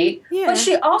kind of neat. Yeah. But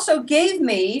she also gave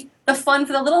me the Fun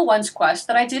for the Little Ones quest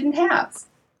that I didn't have.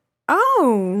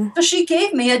 Oh. So she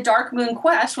gave me a Dark Moon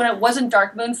quest when it wasn't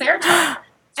Dark Moon Fair time.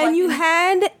 So and you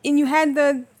had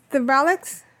the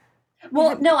relics?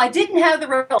 Well, no, I didn't have the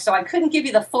relics, so I couldn't give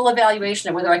you the full evaluation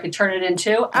of whether I could turn it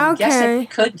into. I'm guessing I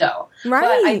could, though. Right.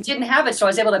 But I didn't have it, so I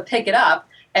was able to pick it up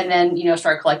and then,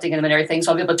 start collecting them and everything,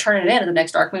 so I'll be able to turn it in at the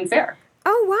next Dark Moon Fair.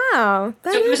 Oh, wow.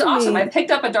 So it was awesome. I picked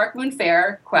up a Dark Moon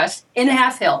Fair quest in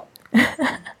Half Hill.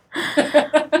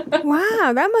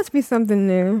 Wow, that must be something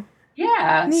new.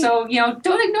 Yeah, neat. So,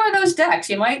 don't ignore those decks.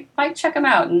 You might check them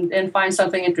out and find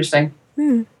something interesting.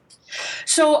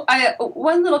 So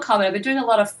one little comment, I've been doing a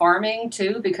lot of farming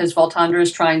too, because Voltandra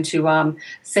is trying to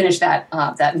finish that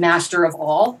Master of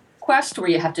All quest where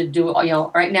you have to do,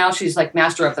 right now she's like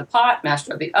Master of the Pot,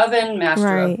 Master of the Oven,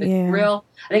 Master of the Grill.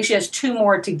 I think she has 2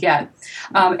 more to get.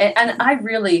 And I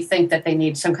really think that they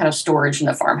need some kind of storage in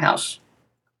the farmhouse.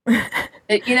 I'm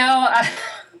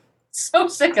so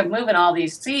sick of moving all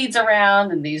these seeds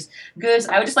around and these goods.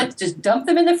 I would just like to just dump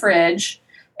them in the fridge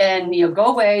and go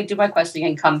away, do my questing,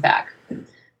 and come back.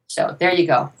 So there you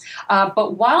go.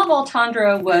 But while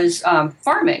Voltandra was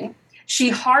farming, she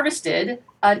harvested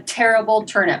a terrible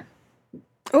turnip.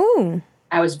 Ooh.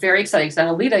 I was very excited because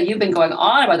Alita, you've been going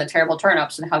on about the terrible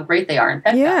turnips and how great they are in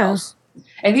pet battles.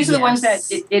 And these are the ones that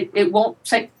it won't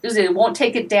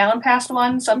take it down past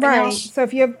something else. So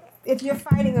if you're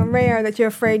fighting a rare that you're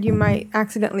afraid you might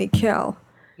accidentally kill.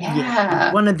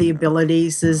 Yeah. One of the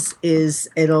abilities is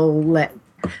it'll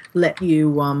let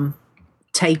you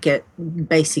take it,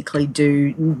 basically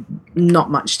do not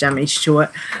much damage to it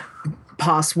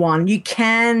past 1. You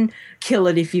can kill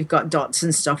it if you've got dots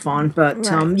and stuff on, but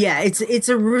it's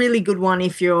a really good one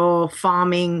if you're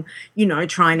farming,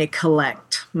 trying to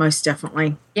collect, most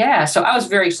definitely. Yeah, so I was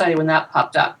very excited when that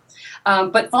popped up.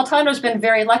 But Voltandra's been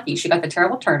very lucky. She got the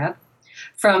terrible turnip.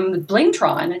 From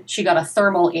Blingtron, she got a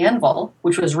thermal anvil,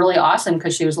 which was really awesome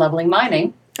because she was leveling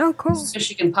mining. Oh, cool. So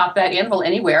she can pop that anvil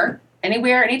anywhere,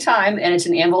 anytime, and it's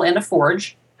an anvil and a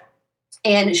forge.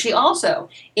 And she also,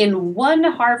 in one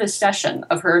harvest session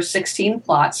of her 16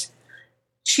 plots,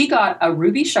 she got a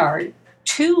ruby shard,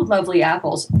 2 lovely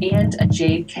apples, and a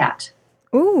jade cat.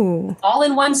 Ooh. All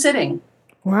in one sitting.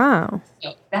 Wow.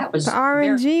 So that was... The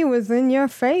RNG was in your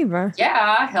favor.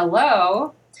 Yeah,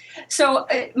 hello. So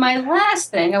my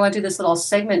last thing, I want to do this little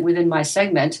segment within my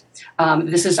segment.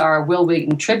 This is our Will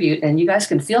Wheaton tribute, and you guys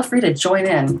can feel free to join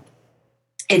in.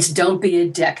 It's Don't Be a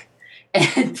Dick.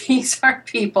 And these are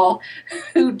people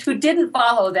who didn't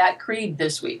follow that creed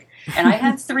this week. And I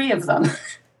had 3 of them.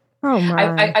 Oh,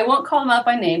 my. I won't call them out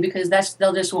by name because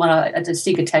they'll just want to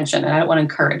seek attention, and I don't want to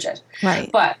encourage it. Right.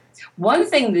 But one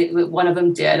thing that one of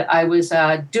them did, I was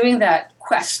doing that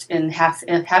quest in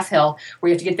Half Hill where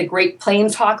you have to get the Great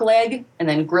Plains Hawk leg and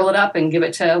then grill it up and give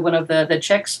it to one of the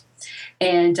chicks.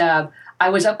 And I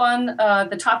was up on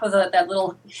the top of that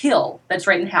little hill that's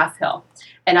right in Half Hill.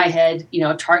 And I had,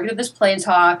 targeted this Plains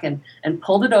Hawk and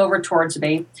pulled it over towards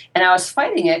me. And I was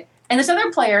fighting it. And this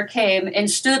other player came and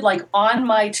stood like on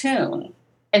my tune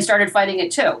and started fighting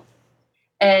it too.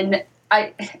 And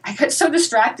I got so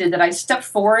distracted that I stepped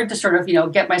forward to sort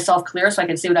of, get myself clear so I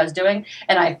could see what I was doing.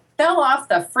 And I fell off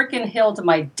the freaking hill to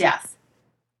my death.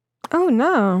 Oh,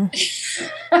 no.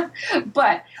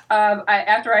 But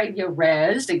after I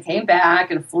rezzed and came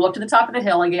back and flew up to the top of the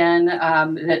hill again,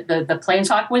 the Plains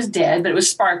Hawk was dead, but it was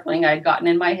sparkling. I had gotten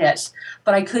in my hits,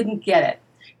 but I couldn't get it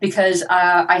because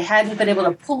I hadn't been able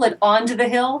to pull it onto the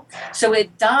hill. So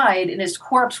it died, and its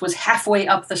corpse was halfway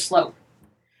up the slope.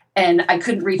 and I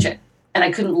couldn't reach it, and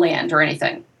I couldn't land or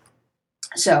anything.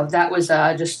 So that was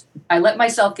I let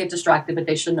myself get distracted, but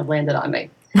they shouldn't have landed on me.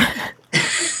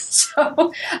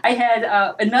 So I had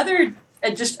another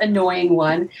just annoying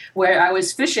one where I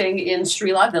was fishing in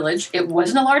Strela Village. It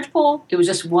wasn't a large pool. It was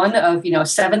just one of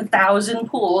 7,000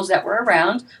 pools that were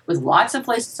around with lots of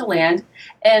places to land.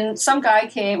 And some guy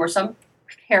came, or some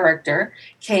character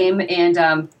came,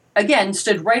 and again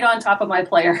stood right on top of my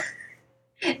player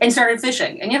and started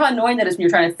fishing. And you know how annoying that is when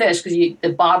you're trying to fish, because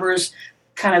the bobbers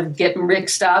kind of get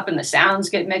mixed up and the sounds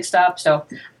get mixed up. So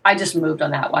I just moved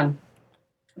on that one.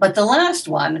 But the last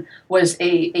one was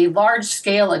a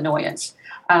large-scale annoyance.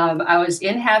 I was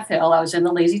in Half Hill. I was in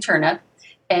the Lazy Turnip,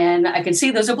 and I could see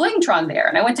there's a Blingtron there.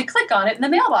 And I went to click on it, and the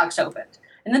mailbox opened.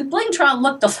 And then Blingtron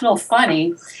looked a little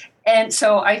funny, and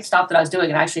so I stopped what I was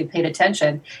doing and actually paid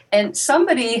attention. And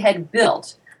somebody had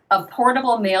built a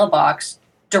portable mailbox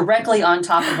directly on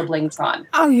top of the Blingtron.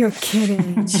 Oh, you're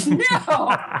kidding.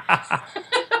 No.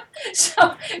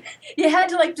 So you had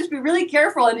to just be really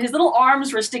careful, and his little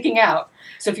arms were sticking out.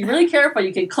 So if you're really careful,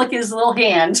 you could click his little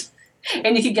hand,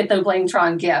 and you could get the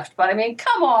Blingtron gift. But I mean,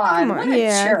 come on.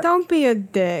 Yeah, don't be a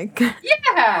dick.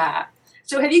 Yeah.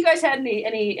 So have you guys had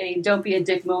any don't be a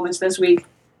dick moments this week?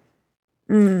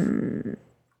 No,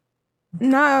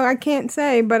 I can't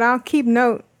say, but I'll keep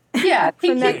note. Yeah,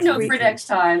 keep note for next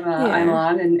time I'm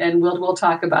on, and we'll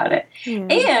talk about it. Yeah.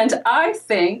 And I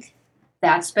think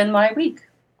that's been my week.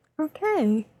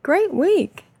 Okay, great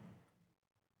week.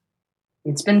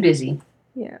 It's been busy.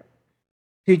 Yeah.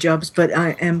 2 jobs, but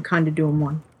I am kind of doing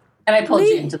one. And I pulled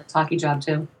you into the talkie job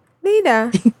too.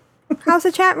 Lita, how's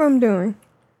the chat room doing?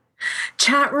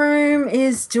 Chat room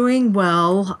is doing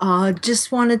well.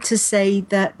 Just wanted to say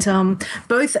that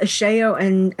both Asheo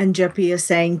and Jeppy are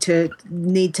saying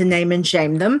need to name and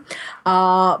shame them.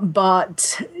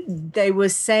 But they were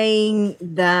saying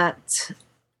that,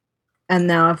 and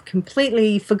now I've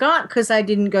completely forgot because I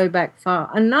didn't go back far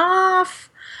enough.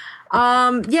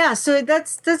 So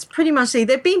that's pretty much it.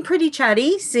 They've been pretty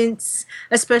chatty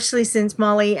especially since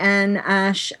Molly and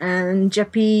Ash and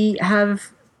Jeppy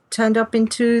have turned up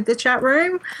into the chat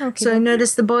room. Okay. So I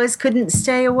noticed the boys couldn't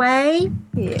stay away.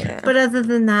 Yeah. But other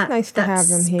than that, nice to have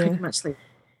them here. Pretty much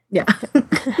yeah.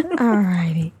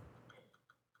 Alrighty.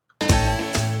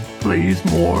 Please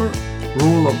more.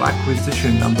 Rule of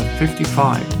acquisition number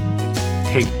 55.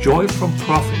 Take joy from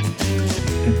profit,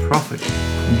 and profit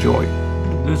from joy.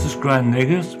 This is Grand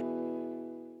Negus.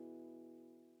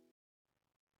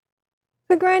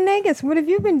 So Grand Negus, what have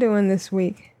you been doing this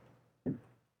week?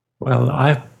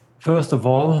 Well, first of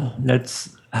all,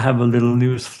 let's have a little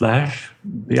news flash.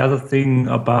 The other thing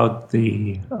about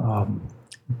the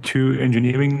 2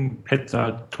 engineering pets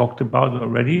I talked about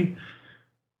already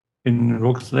in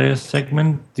Rogueslayer's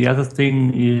segment. The other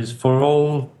thing is for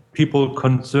all people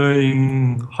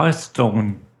concerning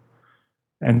Hearthstone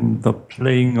and the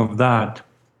playing of that,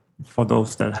 for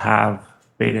those that have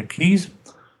beta keys.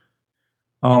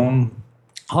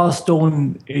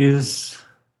 Hearthstone is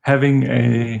having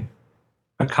a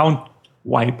account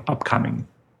wipe upcoming.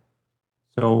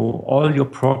 So all your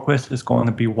progress is going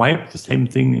to be wiped, the same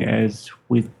thing as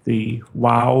with the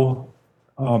WoW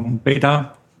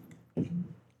beta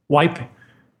wipe.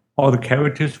 All the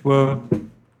characters were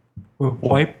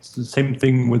wiped. The same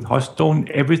thing with Hearthstone.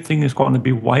 Everything is going to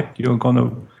be wiped. You're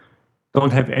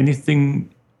don't have anything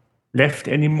left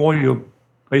anymore. You're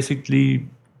basically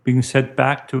being set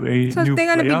back to a so new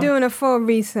they're going to be doing a full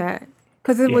reset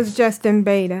because it was just in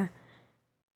beta.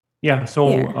 Yeah, so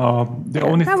the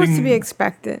only thing... That was to be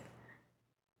expected.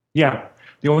 Yeah,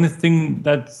 the only thing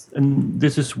and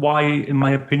this is why, in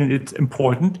my opinion, it's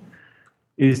important,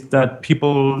 is that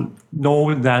people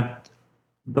know that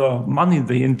the money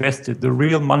they invested, the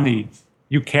real money,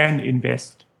 you can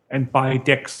invest and buy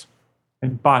decks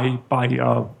and buy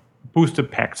booster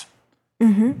packs.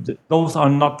 Mm-hmm. Those are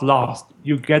not lost.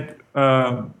 You get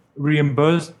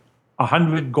reimbursed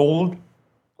 100 gold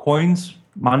coins,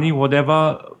 money,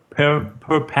 whatever,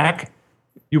 per pack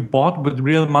you bought with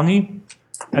real money,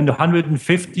 and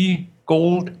 150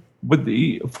 gold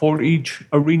for each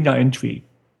arena entry.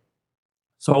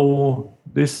 So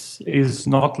this is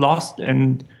not lost,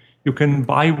 and you can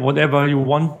buy whatever you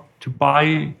want to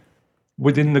buy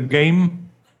within the game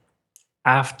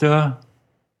after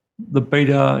the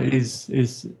beta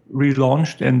is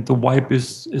relaunched and the wipe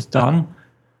is done.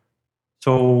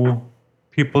 So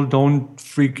people don't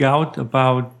freak out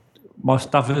about my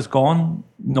stuff is gone.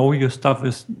 No, your stuff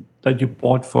is that you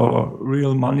bought for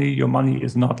real money. Your money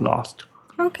is not lost.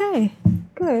 Okay,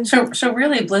 good. So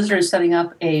really, Blizzard is setting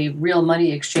up a real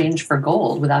money exchange for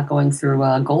gold without going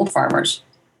through gold farmers.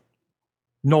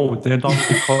 No, they're not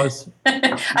because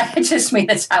I just mean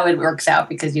that's how it works out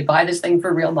because you buy this thing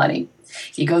for real money.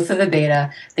 You go through the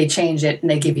beta, they change it,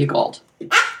 and they give you gold.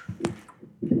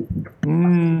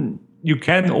 You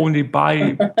can only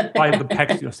buy the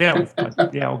packs yourself.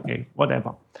 But yeah, okay,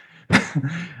 whatever.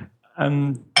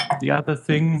 And the other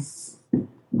thing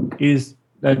is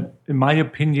that, in my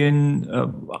opinion,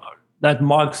 that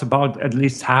marks about at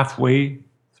least halfway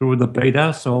through the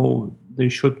beta, so they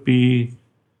should be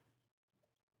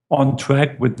on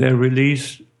track with their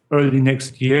release early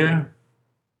next year.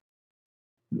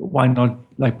 Why not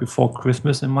like before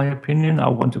Christmas, in my opinion? I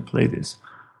want to play this.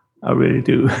 I really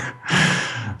do.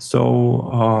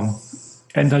 So,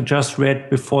 and I just read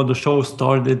before the show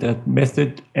started that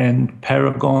Method and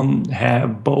Paragon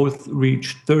have both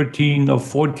reached 13 or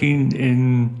 14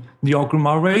 in the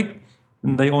Orgrimmar raid,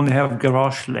 and they only have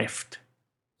Garage left.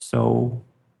 So,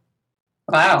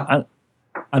 wow.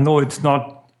 I know it's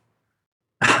not.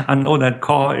 I know that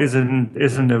Car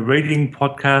isn't a rating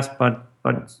podcast, but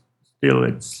still,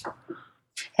 it's.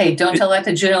 Hey, don't tell that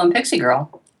to Juno and Pixie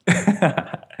Girl.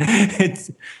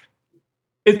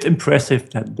 It's impressive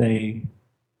that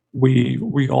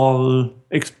we all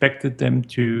expected them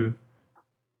to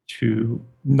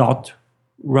not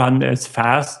run as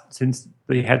fast since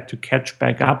they had to catch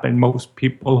back up, and most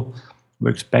people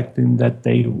were expecting that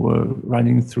they were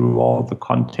running through all the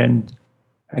content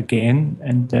again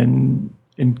and then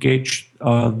engage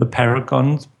the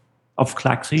Paragons of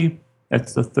Klaxi.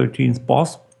 That's the 13th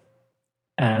boss.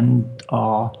 And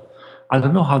I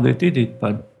don't know how they did it,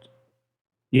 but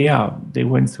yeah, they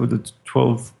went through the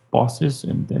 12 bosses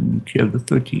and then killed the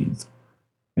 13th.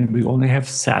 And we only have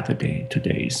Saturday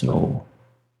today, so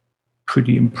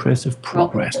pretty impressive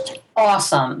progress.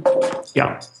 Awesome.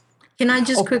 Yeah. Can I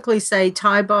just quickly say,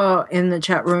 Tybar in the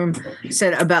chat room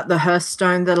said about the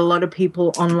Hearthstone that a lot of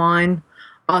people online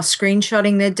are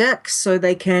screenshotting their decks so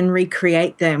they can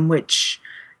recreate them, which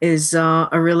is a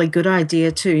really good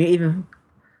idea too.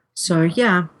 So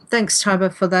yeah, thanks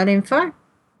Tybar for that info.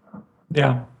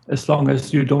 Yeah, as long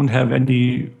as you don't have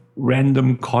any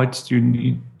random cards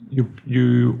you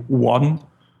won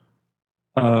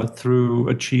through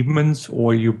achievements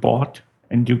or you bought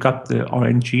and you got the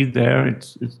RNG there,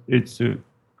 it's a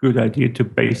good idea to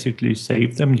basically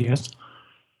save them, yes.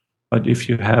 But if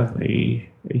you have a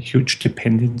huge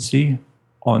dependency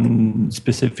on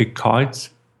specific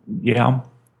cards, yeah,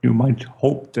 you might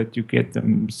hope that you get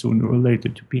them sooner or later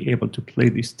to be able to play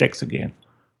these decks again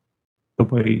the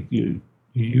way you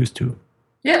used to.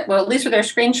 Yeah, well, at least with their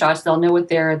screenshots, they'll know what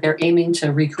they're aiming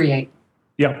to recreate.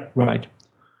 Yeah, right.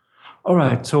 All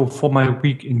right, so for my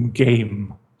week in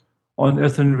game, on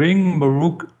Earthen Ring,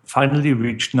 Maruk finally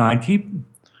reached 90.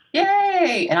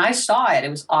 Yay! And I saw it. It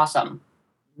was awesome.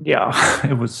 Yeah,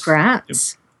 it was.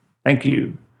 Congrats. Thank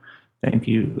you.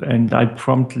 And I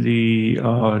promptly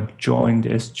joined,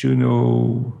 as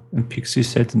Juno and Pixie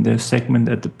said in their segment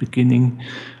at the beginning.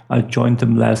 I joined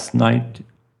them last night,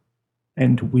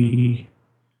 and we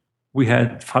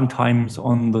had fun times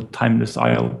on the Timeless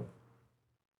Isle.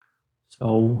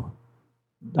 So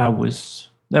that was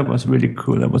really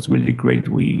cool. That was really great.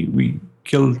 We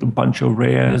killed a bunch of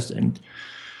rares, and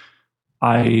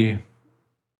I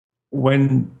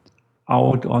went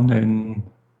out on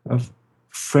a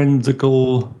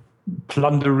frenzical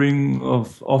plundering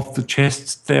of the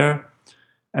chests there,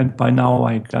 and by now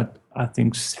I got, I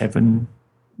think, seven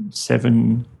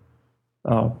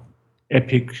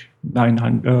epic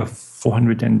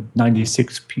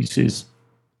 496 pieces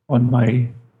on my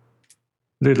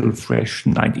little fresh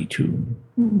 92.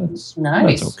 That's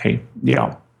nice. That's okay.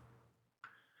 Yeah.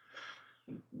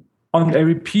 On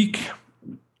every peak,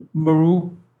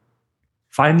 Maru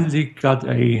finally got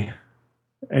a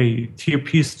tier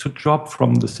piece to drop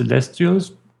from the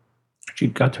Celestials. She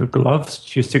got her gloves.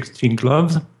 She has 16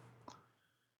 gloves.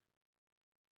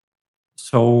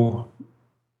 So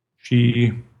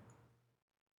she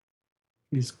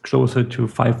is closer to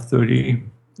 530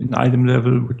 in item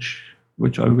level,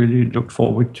 which I really look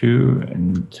forward to.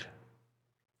 And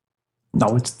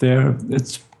now it's there.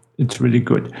 It's really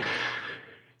good.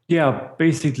 Yeah,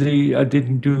 basically I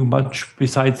didn't do much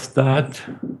besides that.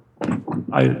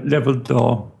 I leveled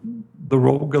the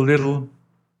rogue a little,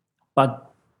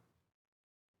 but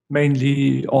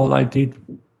mainly all I did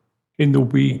in the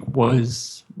week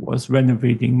was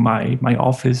renovating my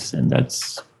office, and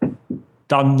that's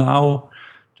done now.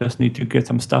 Just need to get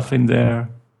some stuff in there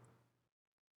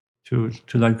to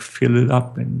like fill it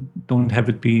up and don't have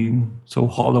it being so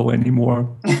hollow anymore.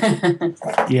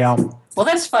 Yeah. Well,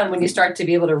 that's fun when you start to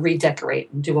be able to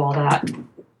redecorate and do all that.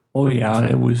 Oh yeah,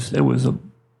 it was a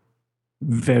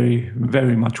very,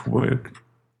 very much work.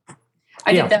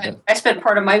 I did that. I spent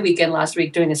part of my weekend last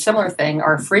week doing a similar thing.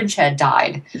 Our fridge had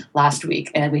died last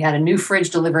week, and we had a new fridge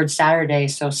delivered Saturday.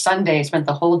 So Sunday, I spent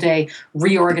the whole day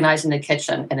reorganizing the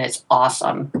kitchen, and it's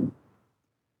awesome.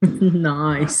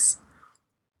 Nice.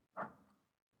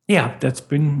 Yeah, that's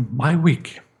been my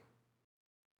week.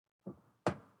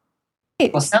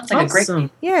 Well, sounds like a great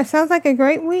week. Yeah, sounds like a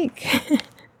great week.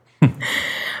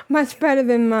 Much better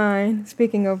than mine,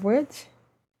 speaking of which.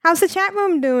 How's the chat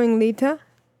room doing, Lita?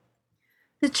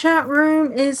 The chat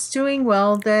room is doing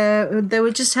well. They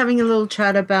were just having a little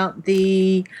chat about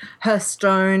the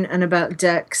Hearthstone and about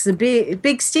decks. The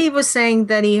Big Steve was saying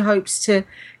that he hopes to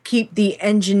keep the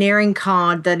engineering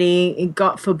card that he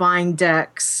got for buying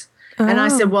decks. And I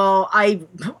said, well, I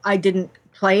didn't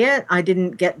play it. I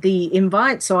didn't get the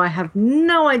invite, so I have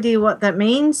no idea what that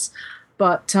means.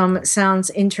 But it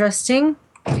sounds interesting.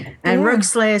 And Rogue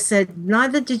Slayer said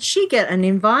neither did she get an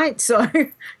invite. So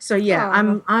yeah,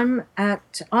 I'm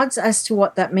at odds as to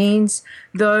what that means.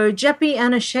 Though Jeppy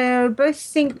and Asheo both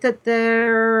think that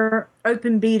their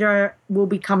open beta will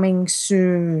be coming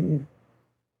soon.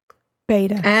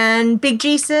 Beta. And Big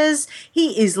G says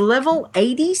he is level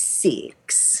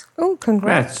 86. Oh,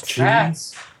 congrats.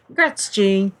 Congrats,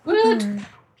 G. Good.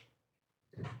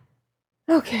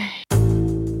 Okay.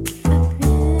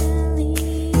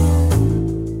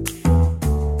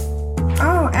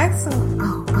 Oh, excellent.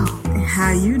 Oh.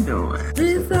 How you doing?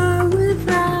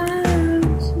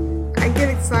 I get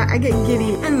excited. I get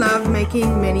giddy and love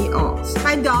making mini alts.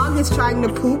 My dog is trying to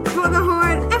poop for the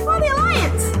Horde and for the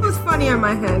Alliance. It was funny on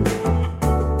my head.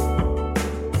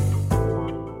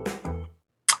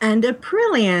 And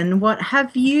Aprillian, what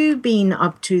have you been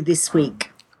up to this week?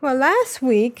 Well, last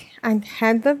week I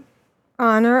had the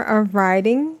honor of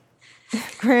riding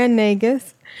Grand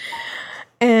Nagus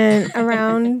and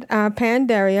around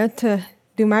Pandaria to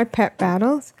do my pet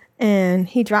battles. And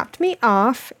he dropped me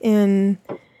off in,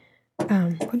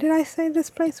 what did I say this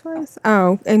place was?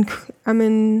 Oh, and I'm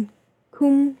in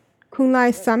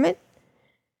Kunlai Summit.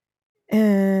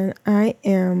 And I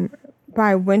am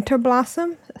by Winter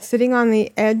Blossom, sitting on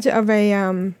the edge of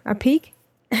a peak.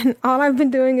 And all I've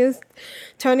been doing is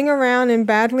turning around and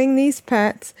battling these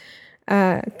pets,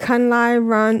 Kunlai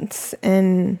runts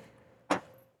and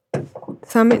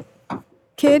Summit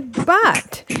Kid.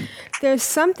 But there's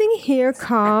something here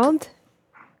called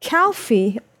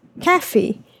Calfee.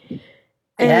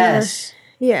 Yes.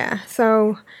 Yeah,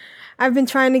 so I've been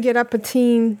trying to get up a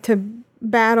team to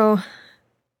battle.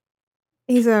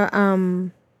 He's a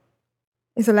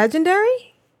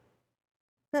legendary?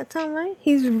 That sound right?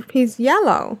 He's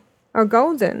yellow or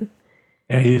golden.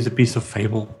 Yeah, he's a piece of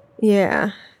fable.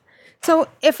 Yeah. So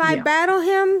if I battle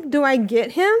him, do I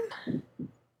get him?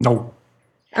 No.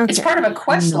 Okay. It's part of a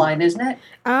quest line, isn't it?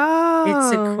 Oh.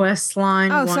 It's a quest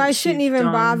line. Oh, so I shouldn't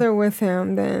even bother with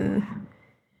him then.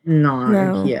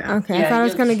 No. Yeah. Okay. Yeah, I thought I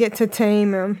was going to get to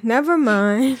tame him. Never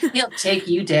mind. He'll take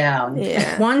you down.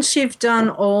 Yeah. Once you've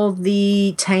done all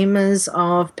the tamers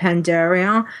of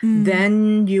Pandaria,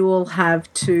 then you will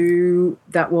have two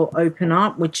that will open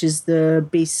up, which is the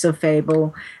Beasts of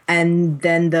Fable and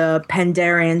then the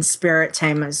Pandarian Spirit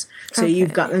Tamers. So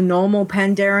you've got the normal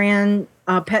Pandarian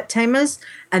pet tamers,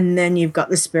 and then you've got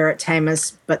the spirit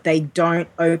tamers, but they don't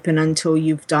open until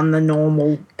you've done the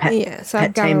normal pet so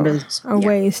I've got tamers. a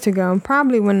ways to go.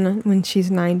 Probably when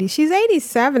she's 90. She's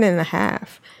 87 and a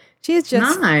half. She's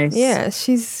just nice. Yeah,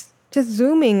 she's just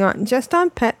zooming on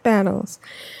pet battles.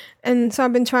 And so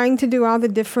I've been trying to do all the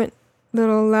different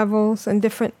little levels and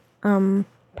different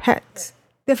pets,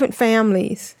 different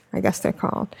families, I guess they're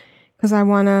called, because I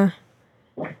want to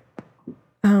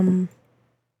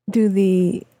do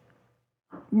the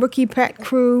rookie pet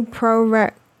crew,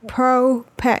 pro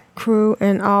pet crew,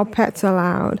 and all pets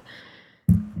allowed.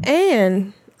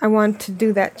 And I want to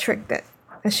do that trick that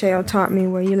Asheo taught me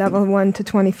where you level 1 to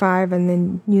 25 and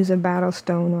then use a battle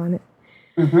stone on it.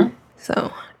 Mm-hmm.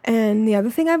 So, and the other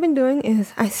thing I've been doing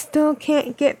is I still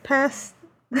can't get past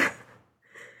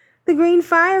the Green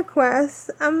Fire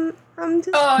quest. I'm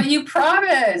just... Oh, you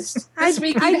promised. This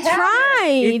week you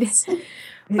I tried.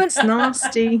 It's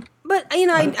nasty. But you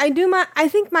know, I do my. I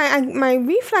think my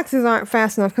reflexes aren't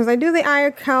fast enough because I do the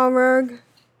Ire Kilrog,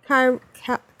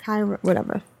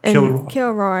 whatever, and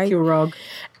Kilroy,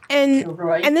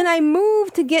 and then I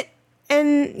move to get.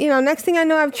 And you know, next thing I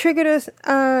know, I've triggered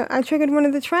I triggered one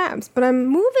of the traps. But I'm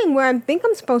moving where I think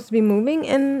I'm supposed to be moving,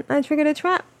 and I triggered a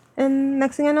trap. And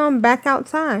next thing I know, I'm back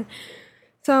outside.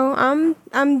 So I'm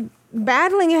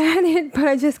battling at it, but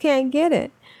I just can't get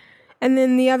it. And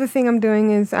then the other thing I'm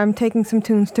doing is I'm taking some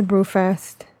tunes to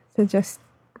Brewfest to just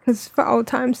because for old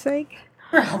time's sake.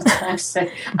 For old time's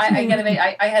sake, I gotta make.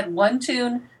 I had one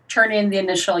tune turn in the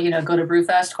initial, go to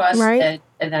Brewfest quest, Right.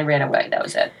 and then I ran away. That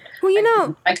was it.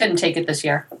 Well, I couldn't take it this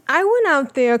year. I went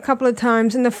out there a couple of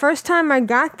times, and the first time I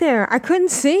got there, I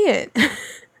couldn't see it.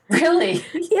 Really?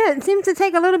 Yeah, it seems to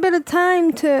take a little bit of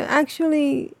time to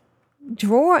actually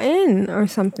draw in or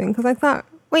something. Because I thought,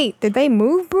 wait, did they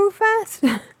move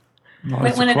Brewfest? No,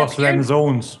 it's across land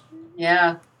zones.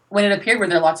 Yeah. When it appeared, were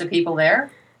there lots of people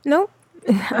there? Nope.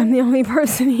 I'm the only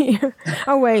person here.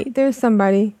 Oh, wait, there's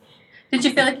somebody. Did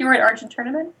you feel like you were at Argent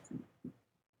Tournament?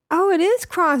 Oh, it is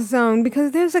cross zone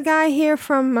because there's a guy here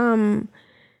from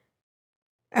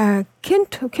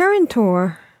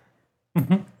Carintor.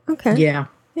 Okay. Yeah.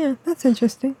 Yeah, that's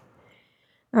interesting.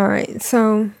 All right,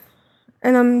 so,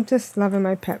 and I'm just loving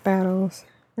my pet battles.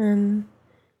 And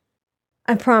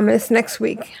I promise next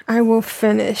week I will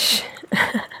finish.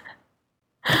 I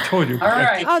told you. All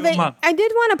right. Oh, I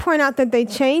did want to point out that they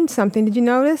changed something. Did you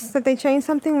notice that they changed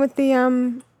something with the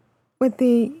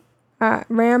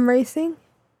ram racing?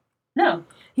 No.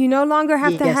 You no longer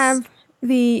have to Yes. have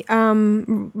the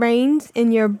reins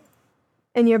in your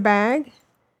bag.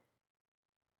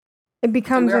 It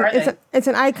becomes where are it's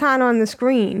an icon on the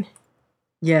screen.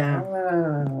 Yeah.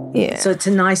 Yeah. So it's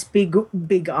a nice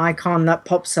big icon that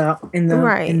pops up in the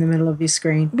middle of your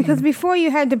screen. Because before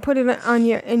you had to put it on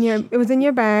it was in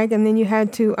your bag, and then you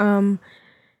had to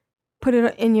put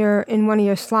it in one of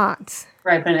your slots.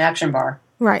 Right, but an action bar.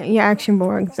 Right, yeah, action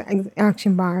bar, exactly.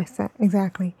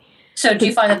 So do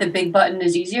you find that the big button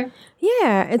is easier?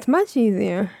 Yeah, it's much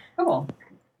easier. Cool.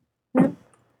 Yep.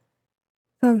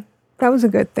 So that was a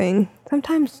good thing.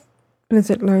 Sometimes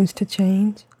Blizzard learns to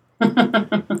change.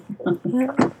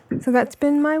 Yep. So that's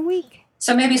been my week.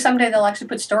 So maybe someday they'll actually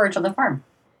put storage on the farm.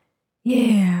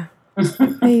 Yeah,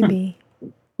 maybe.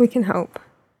 We can hope.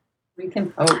 We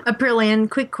can hope.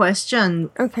 Brilliant. Quick question.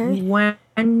 Okay.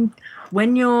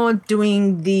 When you're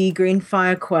doing the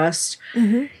Greenfire quest,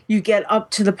 you get up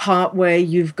to the part where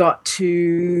you've got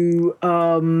to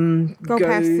go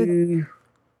past the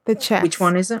chest. Which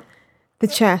one is it? The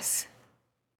chest.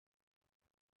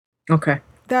 Okay.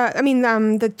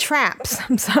 The traps.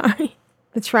 I'm sorry.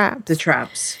 The traps. The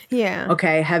traps. Yeah.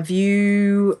 Okay. Have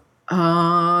you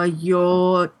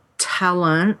your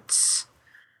talents?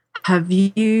 Have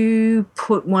you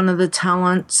put one of the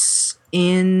talents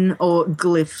in, or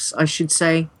glyphs, I should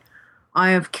say? Eye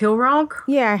of Kilrog?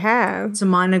 Yeah, I have. It's a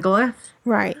minor glyph.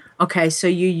 Right. Okay, so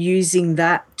you're using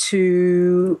that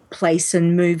to place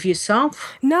and move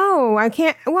yourself? No, I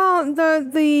can't. Well,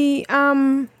 the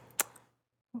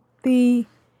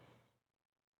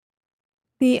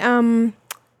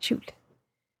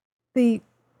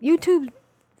YouTube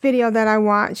video that I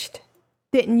watched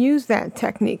didn't use that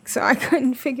technique, so I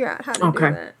couldn't figure out how to do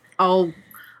that.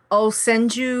 I'll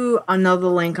send you another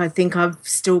link. I think I've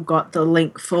still got the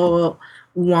link for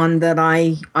one that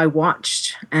I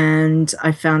watched, and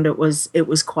I found it was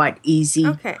quite easy.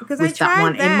 Okay, because I with tried that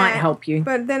one. that, It might help you.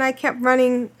 but then I kept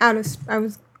running out of. I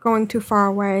was going too far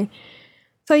away.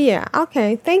 So yeah,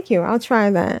 okay, thank you. I'll try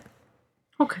that.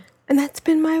 Okay, and that's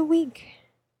been my week.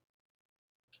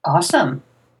 Awesome.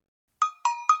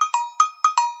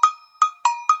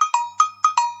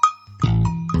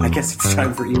 I guess it's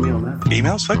time for email now.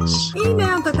 Emails, folks?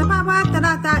 Email,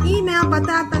 email,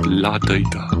 La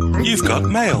data. You've got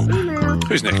mail.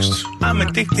 Who's next? I'm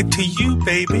addicted to you,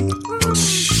 baby.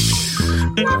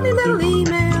 Lovely little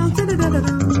email.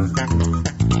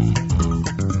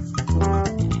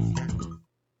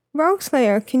 Rogue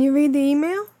Slayer, can you read the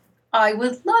email? I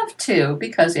would love to,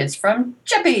 because it's from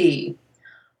Jeppy.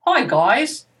 Hi,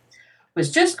 guys.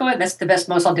 That's the best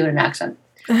most I'll do in an accent.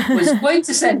 Was going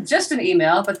to send just an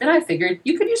email, but then I figured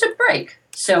you could use a break.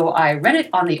 So I read it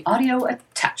on the audio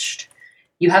attached.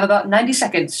 You have about 90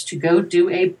 seconds to go do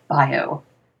a bio.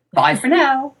 Bye for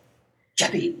now,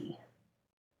 Jeppy.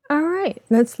 All right,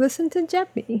 let's listen to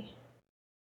Jeppy.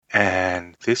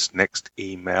 And this next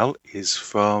email is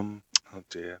from... Oh,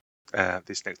 dear.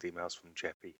 This next email is from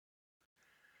Jeppy.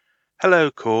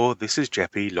 Hello, Core. This is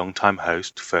Jeppy, long-time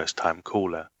host, first-time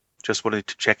caller. Just wanted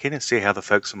to check in and see how the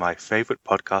folks on my favourite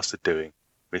podcast are doing.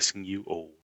 Missing you all.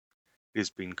 It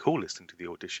has been cool listening to the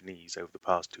auditionees over the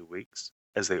past 2 weeks,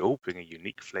 as they all bring a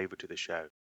unique flavour to the show.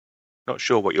 Not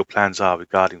sure what your plans are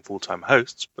regarding full-time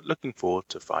hosts, but looking forward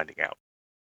to finding out.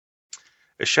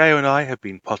 Asheo and I have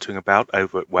been pottering about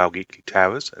over at WoW Geekly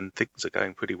Towers, and things are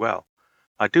going pretty well.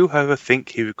 I do, however, think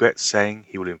he regrets saying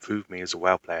he will improve me as a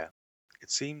WoW player.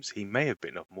 It seems he may have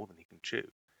bitten off more than he can chew.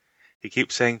 He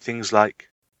keeps saying things like,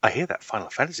 I hear that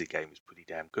Final Fantasy game is pretty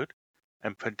damn good,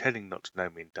 and pretending not to know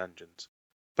me in dungeons.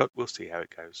 But we'll see how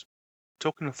it goes.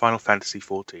 Talking of Final Fantasy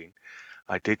XIV,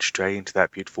 I did stray into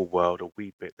that beautiful world a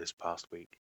wee bit this past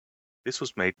week. This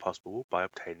was made possible by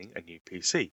obtaining a new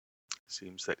PC.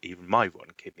 Seems that even my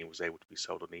rotten kidney was able to be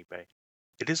sold on eBay.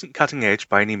 It isn't cutting edge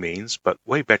by any means, but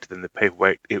way better than the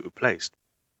paperweight it replaced.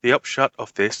 The upshot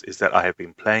of this is that I have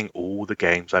been playing all the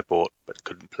games I bought but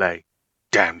couldn't play.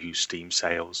 Damn you Steam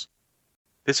sales.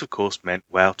 This of course meant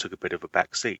WoW took a bit of a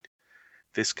back seat.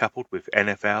 This coupled with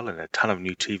NFL and a ton of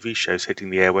new TV shows hitting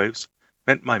the airwaves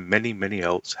meant my many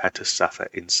alts had to suffer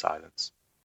in silence.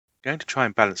 Going to try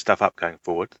and balance stuff up going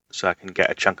forward so I can get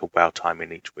a chunk of WoW time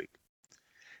in each week.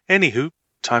 Anywho,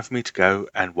 time for me to go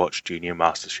and watch Junior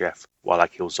MasterChef while I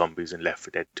kill zombies in Left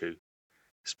 4 Dead 2.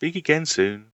 Speak again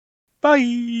soon.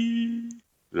 Bye!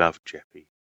 Love, Jeppy.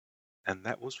 And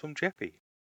that was from Jeppy.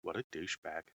 What a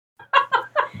douchebag.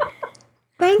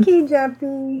 Thank you,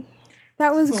 Jeppy.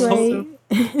 That was great.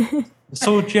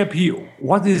 So, Jeppy,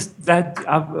 what is that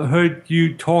I've heard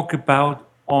you talk about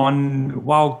on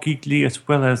WoW Geekly as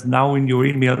well as now in your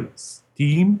email?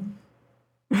 Steam?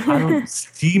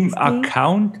 Steam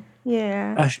account?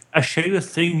 Yeah. A Shayla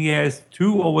saying he has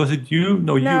 2, or was it you?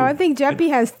 No, you. I think Jeppy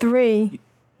has 3.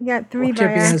 He got 3 by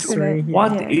accident.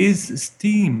 What is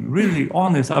Steam? Really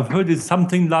honest. I've heard it's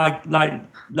something like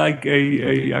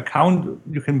a account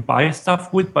you can buy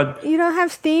stuff with, but you don't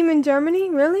have Steam in Germany,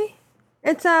 really?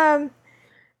 It's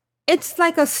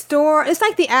like a store. It's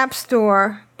like the App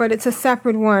Store, but it's a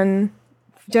separate one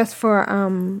just for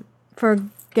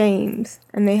games,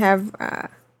 and they have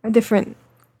different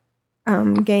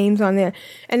games on there.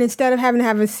 And instead of having to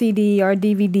have a CD or a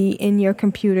DVD in your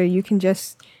computer, you can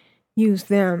just use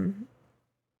them.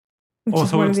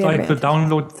 Also, it's like the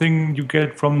download thing you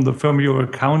get from your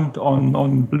account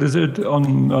on Blizzard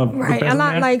on right, a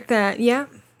lot like that. Yep.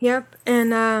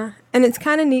 And it's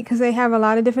kind of neat because they have a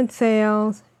lot of different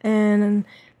sales, and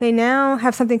they now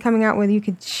have something coming out where you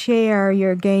could share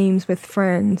your games with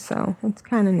friends. So it's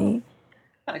kind of neat.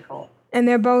 Kind of cool. And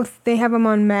they have them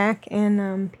on Mac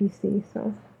and PC,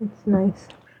 so it's nice.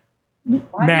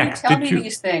 Why Max, do you tell me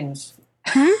these things?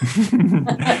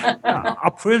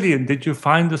 Brilliant. Did you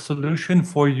find a solution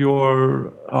for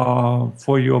your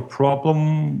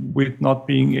problem with not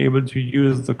being able to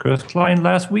use the curse client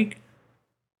last week?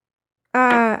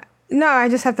 No, I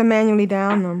just have to manually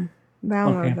download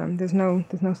Okay. them. There's no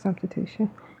substitution.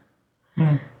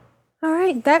 Hmm. All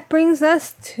right, that brings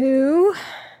us to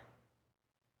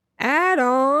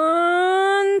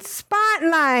add-on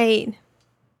spotlight.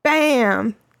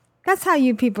 Bam. That's how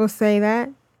you people say that,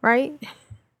 right?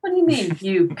 What do you mean,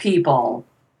 you people?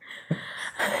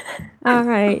 All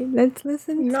right, let's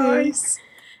listen to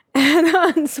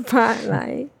add-on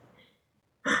spotlight.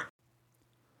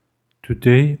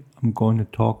 Today, I'm going to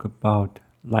talk about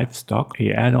Livestock,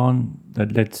 a add-on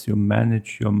that lets you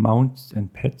manage your mounts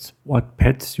and pets, what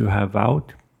pets you have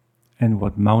out, and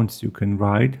what mounts you can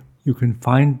ride. You can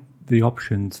find the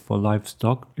options for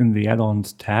Livestock in the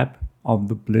add-ons tab of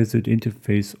the Blizzard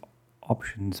interface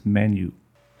options menu.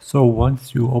 So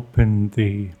once you open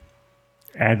the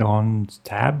add-ons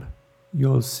tab,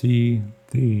 you'll see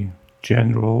the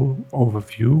general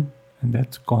overview, and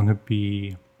that's going to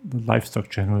be the Livestock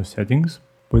general settings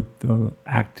with the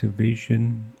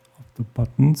activation of the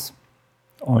buttons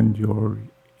in your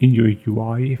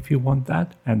UI if you want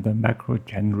that, and the macro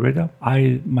generator.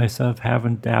 I myself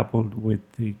haven't dabbled with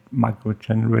the macro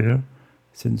generator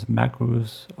since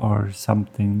macros are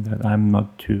something that I'm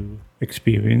not too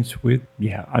experienced with.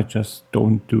 Yeah, I just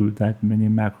don't do that many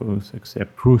macros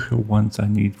except crucial ones I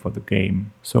need for the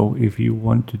game. So if you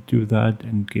want to do that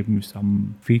and give me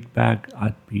some feedback,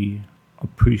 I'd be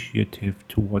appreciative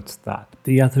towards that.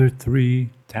 The other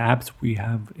 3 tabs we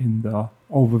have in the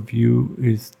overview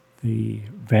is the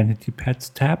Vanity Pets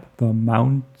tab, the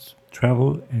Mounts,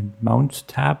 Travel and Mounts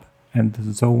tab, and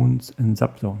the Zones and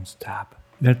Subzones tab.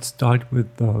 Let's start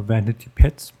with the Vanity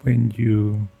Pets. When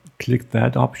you click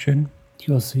that option,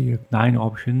 you'll see 9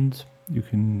 options. You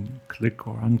can click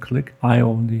or unclick. I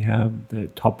only have the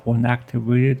top one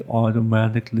activated,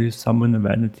 automatically summon a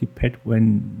vanity pet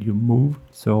when you move.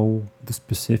 So the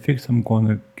specifics I'm going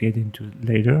to get into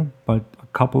later. But a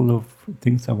couple of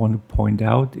things I want to point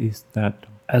out is that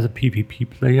as a PvP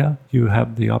player, you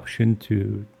have the option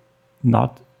to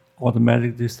not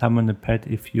automatically summon a pet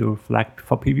if you're flagged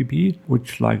for PvP,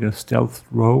 which like a stealth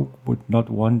rogue would not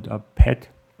want a pet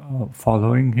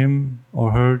following him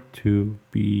or her to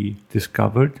be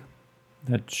discovered.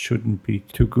 That shouldn't be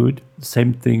too good.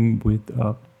 Same thing with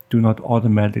do not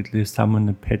automatically summon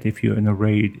a pet if you're in a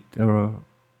raid. There are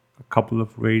a couple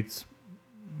of raids,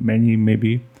 many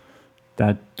maybe,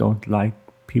 that don't like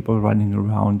people running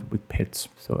around with pets.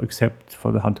 So except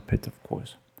for the hunter pets, of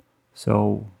course.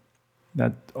 So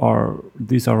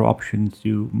these are options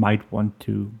you might want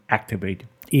to activate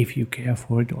if you care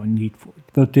for it or need for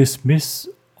it. The dismiss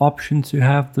options you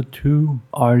have, the two,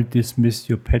 are dismiss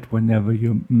your pet whenever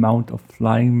you mount a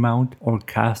flying mount or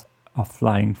cast a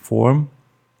flying form,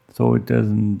 so it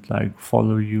doesn't like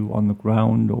follow you on the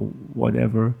ground or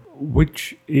whatever,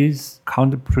 which is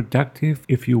counterproductive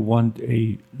if you want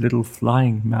a little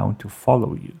flying mount to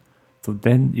follow you. So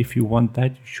then if you want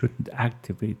that, you shouldn't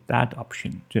activate that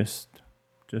option. Just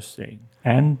saying.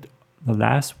 And the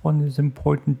last one is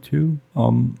important too.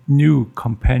 New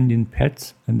companion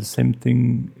pets, and the same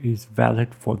thing is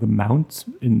valid for the mounts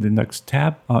in the next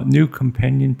tab. New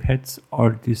companion pets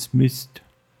are dismissed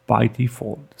by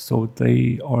default, so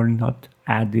they are not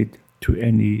added to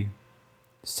any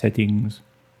settings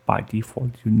by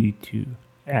default. You need to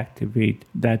activate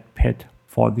that pet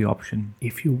for the option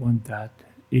if you want that.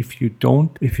 If you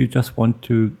don't, if you just want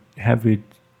to have it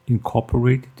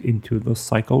incorporated into the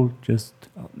cycle, just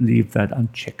leave that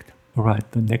unchecked. All right,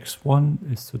 the next one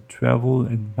is the travel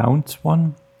and mounts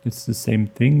one. It's the same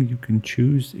thing. You can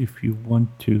choose if you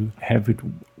want to have it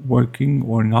working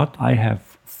or not. I have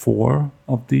 4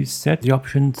 of these set. The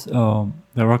options,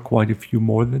 there are quite a few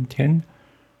more than 10.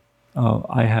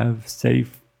 I have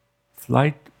safe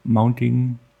flight,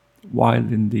 mounting while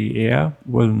in the air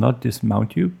will not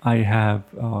dismount you. I have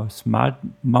smart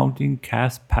mounting,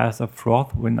 cast passive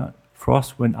frost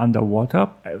when underwater.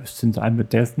 Since I'm a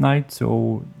death knight,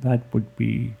 so that would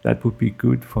be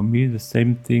good for me. The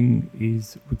same thing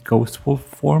is with ghost wolf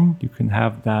form. You can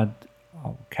have that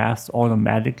cast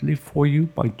automatically for you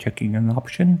by checking an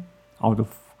option out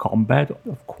of combat,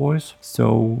 of course,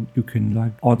 so you can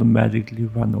like automatically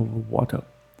run over water.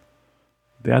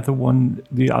 The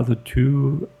other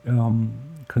two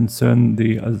concern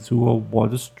the Azure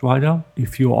Water Strider.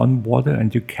 If you're on water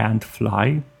and you can't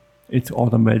fly, it's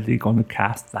automatically going to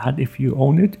cast that if you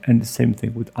own it, and the same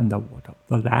thing with underwater.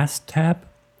 The last tab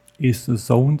is the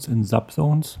zones and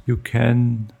subzones. You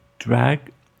can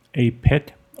drag a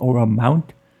pet or a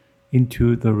mount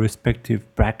into the respective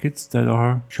brackets that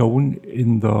are shown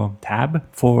in the tab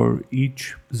for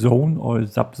each zone or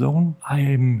subzone. I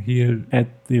am here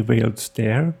at the Veiled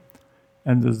Stair,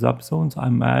 and the subzones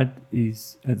I'm at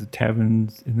is at the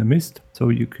Taverns in the Mist. So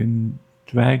you can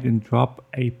drag and drop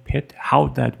a pet. How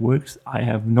that works, I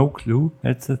have no clue.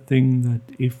 That's the thing that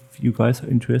if you guys are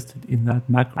interested in that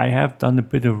macro, I have done a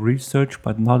bit of research,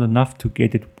 but not enough to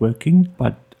get it working.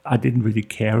 But I didn't really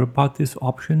care about this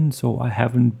option, so I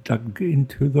haven't dug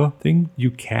into the thing.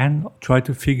 You can try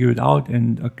to figure it out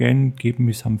and again give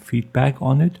me some feedback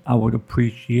on it. I would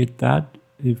appreciate that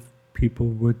if people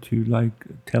were to like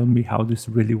tell me how this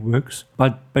really works.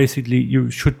 But basically you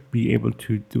should be able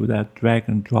to do that, drag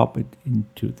and drop it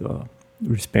into the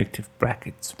respective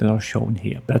brackets that are shown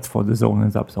here. That's for the zone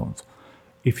and subzones.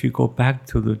 If you go back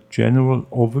to the general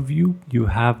overview, you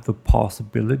have the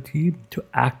possibility to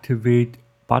activate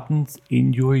buttons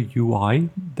in your UI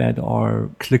that are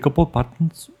clickable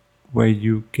buttons, where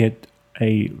you get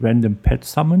a random pet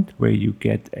summoned, where you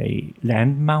get a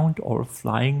land mount or a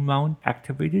flying mount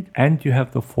activated, and you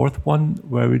have the fourth one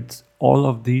where it's all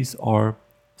of these are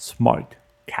smart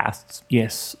casts.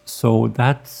 Yes, so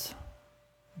that's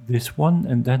this one,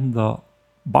 and then the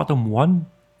bottom one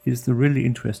is the really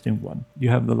interesting one. You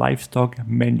have the livestock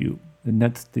menu, and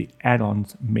that's the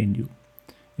add-ons menu.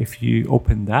 If you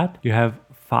open that, you have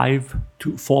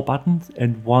 4 buttons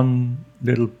and 1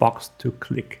 little box to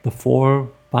click. The 4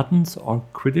 buttons are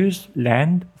critters,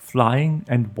 land, flying,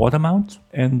 and water mounts.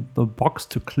 And the box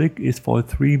to click is for a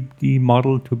 3D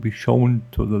model to be shown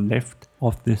to the left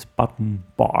of this button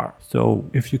bar. So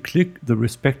if you click the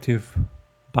respective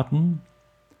button,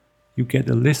 you get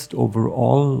a list over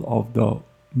all of the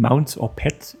mounts or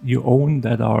pets you own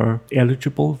that are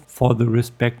eligible for the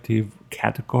respective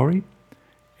category.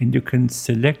 And you can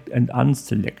select and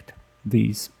unselect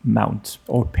these mounts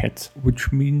or pets,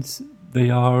 which means they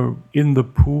are in the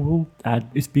pool that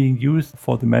is being used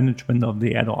for the management of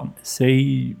the add-on.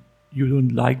 Say you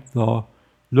don't like the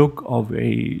look of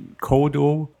a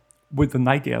Kodo with a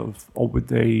night elf, or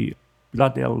with a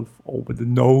blood elf, or with a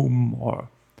gnome, or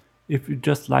if you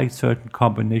just like certain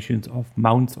combinations of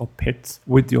mounts or pets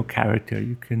with your character,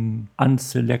 you can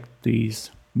unselect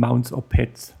these mounts or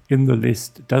pets in the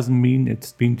list. It doesn't mean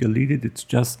it's being deleted, it's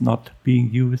just not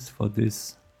being used for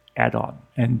this add-on.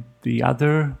 And the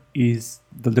other is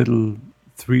the little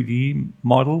 3D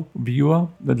model viewer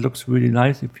that looks really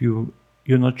nice. If you're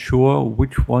not sure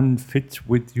which one fits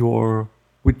with your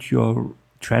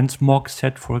transmog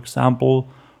set, for example,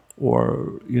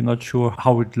 or you're not sure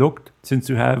how it looked, since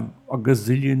you have a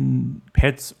gazillion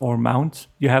pets or mounts,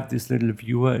 you have this little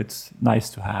viewer. It's nice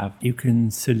to have. You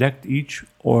can select each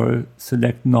or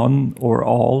select none or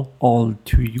all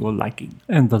to your liking.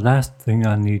 And the last thing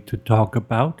I need to talk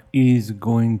about is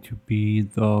going to be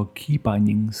the key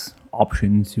bindings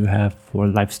options you have for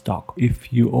livestock.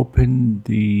 If you open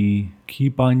the key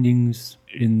bindings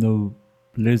in the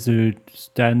Blizzard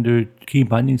standard key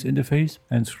bindings interface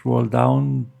and scroll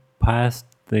down past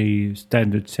the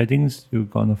standard settings, you're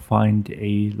gonna find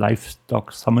a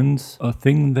livestock summons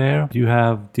thing there. You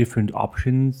have different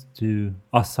options to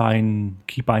assign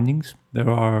key bindings. There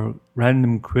are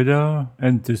random critter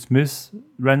and dismiss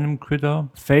random critter,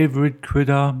 favorite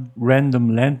critter,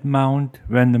 random land mount,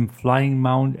 random flying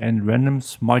mount, and random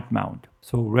smart mount.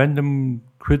 So random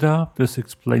critter, just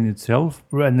explain itself.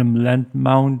 Random land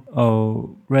mount,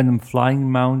 random flying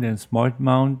mount, and smart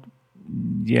mount,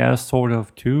 yeah, sort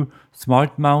of too.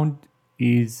 Smart mount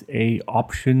is a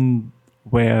option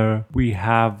where we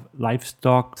have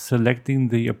livestock selecting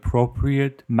the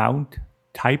appropriate mount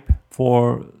type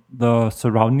for the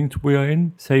surroundings we are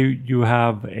in. Say you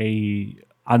have a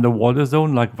underwater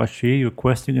zone like Vashir, you're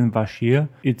questing in Vashir,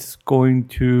 it's going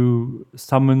to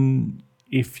summon,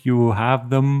 if you have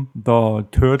them, the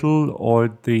turtle or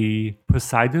the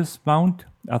Poseidus mount.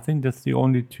 I think that's the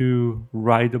only two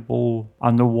rideable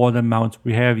underwater mounts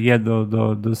we have. Yeah,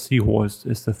 the seahorse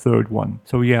is the third one.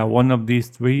 So yeah, one of these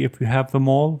three, if you have them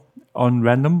all on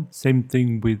random. Same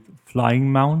thing with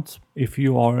flying mounts. If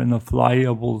you are in a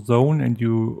flyable zone and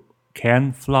you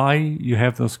can fly, you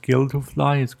have the skill to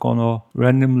fly, it's gonna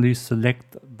randomly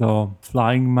select the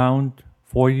flying mount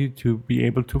for you to be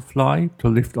able to fly, to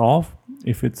lift off,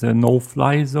 if it's a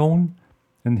no-fly zone.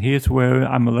 And here's where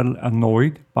I'm a little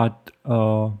annoyed, but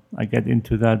I get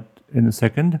into that in a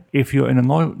second. If you're in a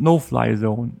no-fly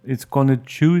zone, it's gonna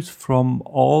choose from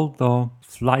all the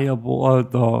flyable,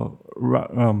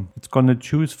 it's gonna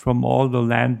choose from all the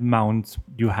land mounts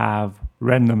you have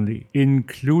randomly,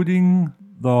 including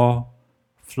the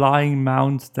flying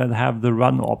mounts that have the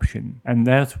run option. And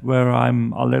that's where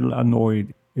I'm a little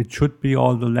annoyed. It should be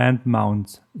all the land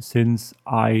mounts, since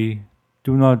I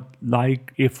do not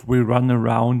like if we run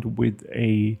around with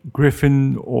a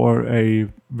griffin or a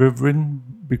wyvern,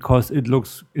 because it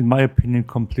looks, in my opinion,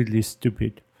 completely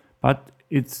stupid. But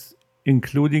it's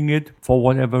including it for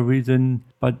whatever reason.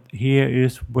 But here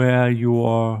is where you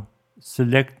are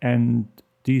select and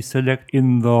deselect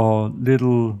in the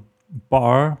little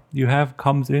bar you have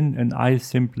comes in, and I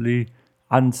simply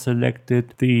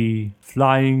unselected the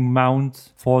flying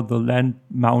mounts for the land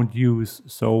mount use.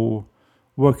 So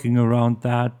working around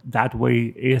that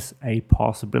way is a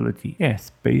possibility.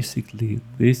 Yes, basically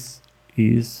this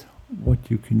is what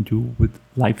you can do with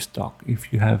livestock.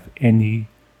 If you have any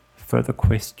further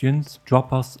questions,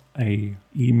 drop us a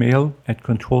email at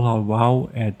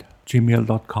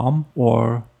controllerwow@gmail.com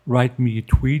or write me a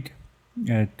tweet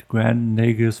at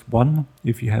grandnegus1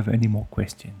 if you have any more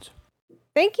questions.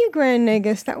 Thank you, Grand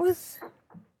Negus. That was...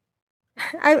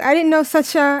 I didn't know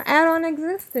such a add-on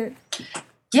existed.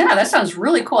 Yeah, that sounds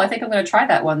really cool. I think I'm going to try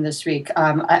that one this week.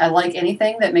 I like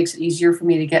anything that makes it easier for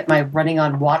me to get my running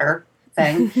on water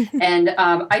thing. And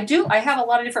I have a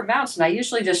lot of different mounts, and I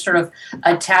usually just sort of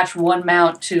attach one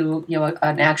mount to,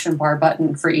 an action bar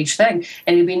button for each thing.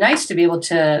 And it'd be nice to be able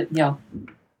to,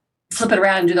 flip it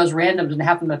around and do those randoms and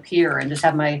have them appear, and just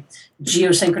have my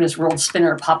geosynchronous world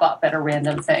spinner pop up at a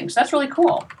random thing. So that's really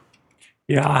cool.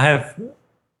 Yeah, I have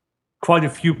quite a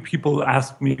few people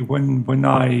ask me when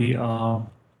we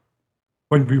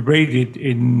raided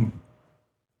in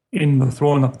the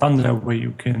Throne of Thunder, where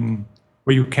you can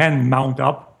mount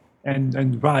up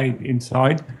and ride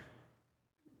inside.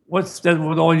 What's that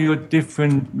with all your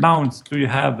different mounts? Do you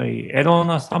have a add-on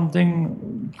or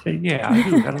something? Say, yeah, I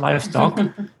do. Got livestock.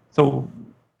 So,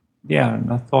 yeah,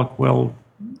 and I thought, well,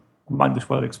 might as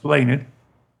well explain it.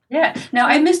 Yeah. Now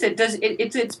I missed it.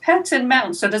 It's pets and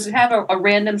mounts. So does it have a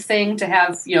random thing to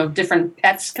have different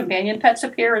pets, companion pets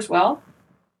appear as well?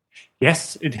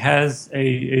 Yes, it has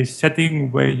a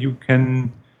setting where you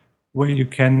can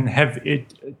have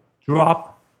it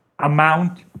drop a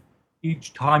mount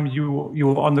each time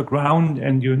you're on the ground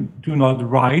and you do not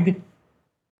ride.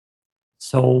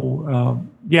 So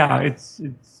it's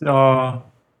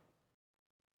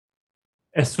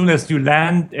as soon as you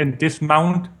land and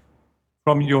dismount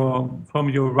from your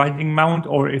riding mount,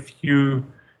 or if you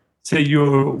say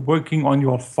you're working on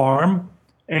your farm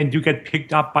and you get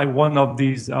picked up by one of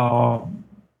these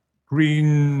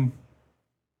green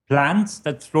plants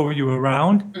that throw you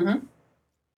around. Mm-hmm.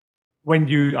 When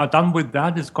you are done with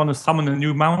that, it's going to summon a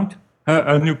new mount,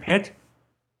 a new pet,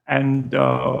 and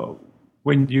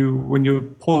when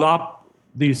you pull up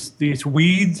these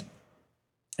weeds,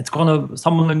 it's gonna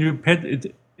summon a new pet.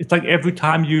 It's like every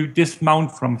time you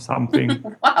dismount from something.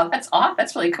 Wow, that's odd.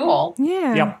 That's really cool.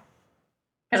 Yeah. Yep.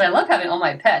 Because I love having all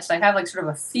my pets. I have like sort of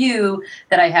a few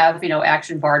that I have,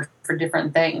 action barred for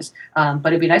different things. But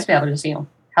it'd be nice to be able to just,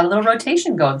 have a little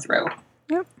rotation going through.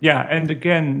 Yeah, and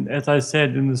again, as I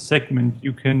said in the segment,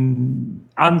 you can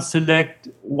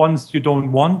unselect ones you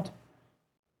don't want.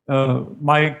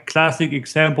 My classic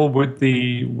example with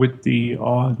the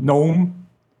gnome.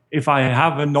 If I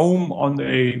have a gnome on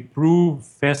a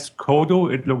Brewfest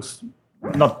Kodo, it looks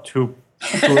not too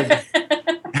good.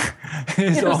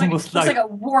 It's almost like a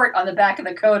wart on the back of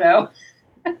the Kodo.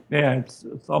 Yeah, it's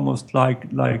almost like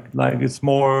it's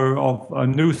more of a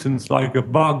nuisance, like a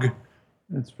bug.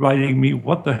 It's writing me,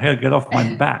 what the hell, get off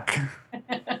my back.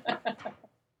 Is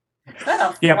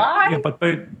that a fly? Yeah, but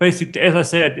basically, as I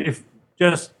said, if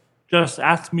just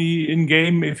ask me in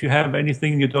game if you have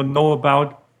anything you don't know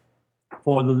about.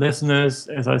 For the listeners,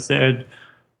 as I said,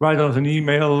 write us an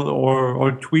email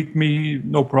or tweet me,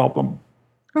 no problem.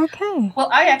 Okay. Well,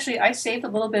 I saved a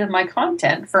little bit of my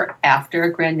content for after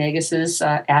Grand Negus's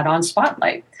add-on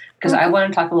spotlight because I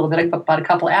want to talk a little bit about a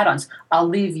couple add-ons. I'll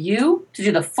leave you to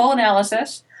do the full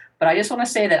analysis, but I just want to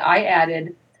say that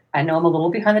I know I'm a little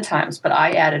behind the times, but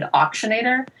I added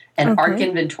Auctionator and Arc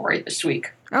Inventory this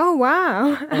week. Oh,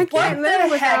 wow. I can't live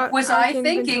What the heck was I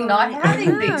thinking not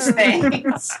having these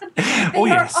things? They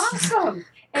are awesome.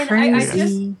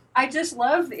 And I just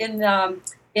love in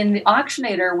the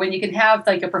Auctionator when you can have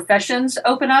like a professions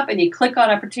open up and you click on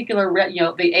a particular,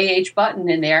 the AH button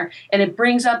in there and it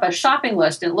brings up a shopping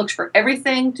list and it looks for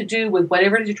everything to do with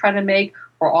whatever it is you're trying to make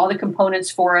or all the components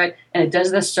for it. And it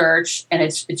does the search and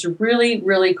it's really,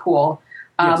 really cool.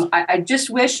 Yes. I just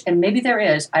wish, and maybe there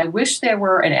is, I wish there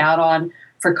were an add-on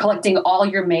for collecting all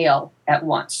your mail at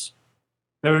once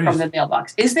from the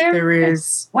mailbox. Is there? There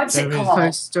is. What's it called?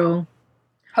 Postal.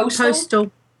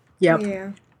 Postal? Yep.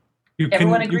 Yeah.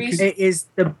 Everyone agrees? It is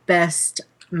the best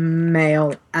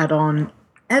mail add-on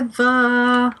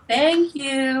ever. Thank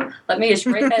you. Let me just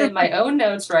write that in my own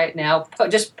notes right now.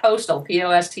 Just Postal,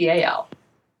 Postal.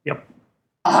 Yep.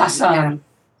 Awesome. Yeah.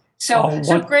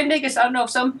 So Grand Negus, I don't know,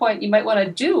 at some point you might want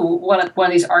to do one of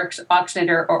these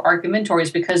Auctionator or Arc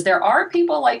inventories because there are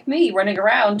people like me running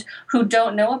around who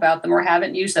don't know about them or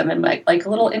haven't used them and like a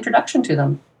little introduction to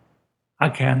them.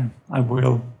 I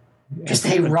will. Because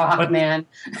they rock, man.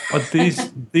 But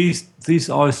these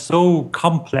are so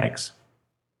complex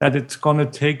that it's gonna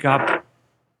take up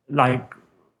like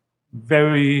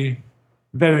very,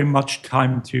 very much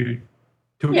time to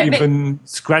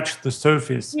scratch the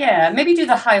surface. Yeah, maybe do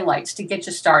the highlights to get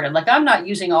you started. Like I'm not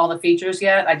using all the features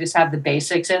yet. I just have the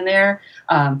basics in there.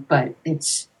 But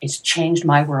it's changed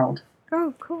my world.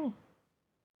 Oh, cool.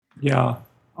 Yeah.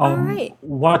 All right.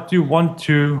 What you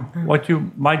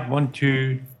might want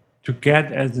to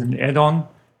get as an add-on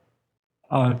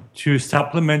to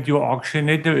supplement your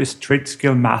Auctionator is Trade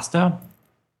Skill Master.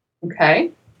 Okay.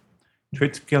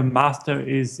 Trade Skill Master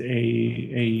is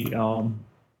a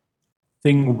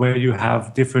thing where you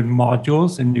have different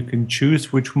modules and you can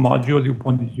choose which module you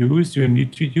want to use, you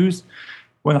need to use.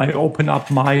 When I open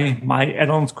up my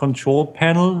add-ons control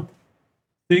panel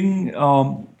thing,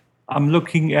 I'm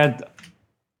looking at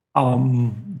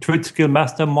Trade Skill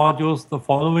Master modules. The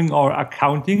following are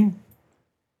accounting,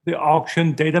 the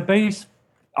auction database,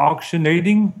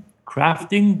 auctionating,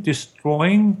 crafting,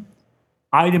 destroying,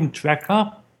 item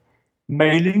tracker,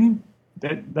 mailing.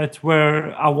 That's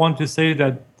where I want to say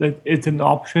that it's an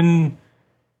option.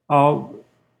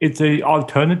 It's an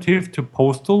alternative to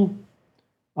postal.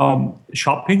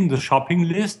 Shopping, the shopping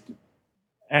list,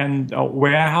 and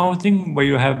warehousing, where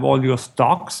you have all your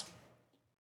stocks.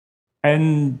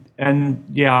 And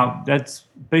yeah, that's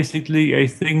basically a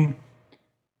thing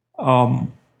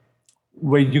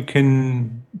where you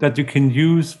can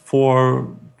use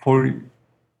for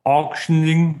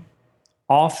auctioning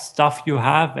off stuff you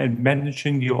have and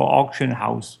managing your auction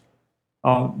house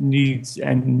needs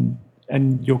and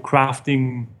your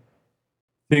crafting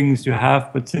things you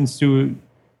have. But since you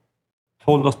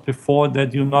told us before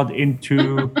that you're not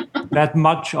into that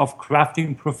much of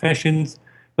crafting professions,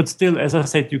 but still, as I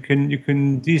said, you can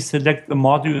deselect the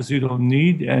modules you don't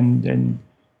need and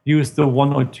use the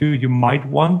one or two you might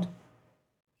want.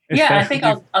 Yeah, I think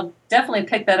I'll definitely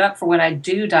pick that up for when I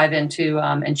do dive into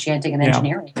enchanting and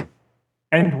engineering.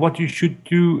 And what you should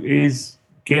do is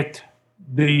get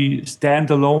the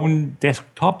standalone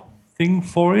desktop thing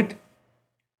for it.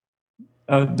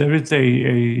 There is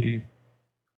a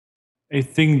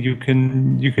thing you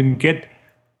can get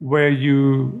where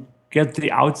you get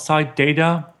the outside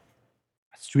data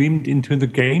streamed into the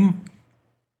game,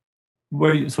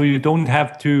 so you don't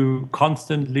have to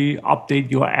constantly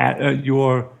update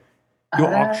your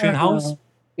auction house.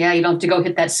 Yeah, you don't have to go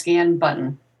hit that scan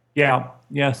button. Yeah.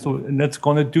 So that's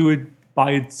gonna do it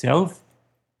by itself.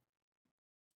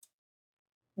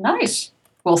 Nice.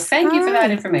 Well, thank you for that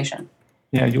information.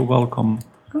 Yeah, you're welcome.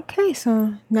 Okay,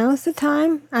 so now's the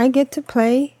time I get to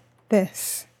play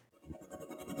this.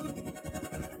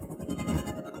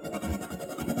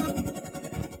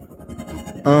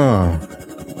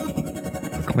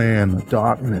 Clan of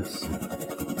Darkness.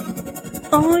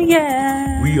 Oh,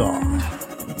 yeah. We are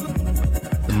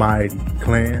the mighty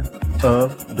Clan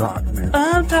of Darkness.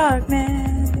 Of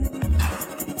darkness.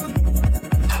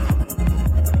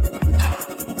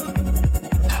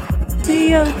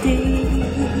 D.O.D.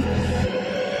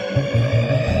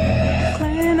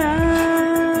 Clan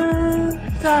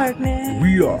of Darkness.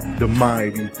 We are the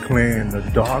mighty Clan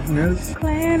of Darkness.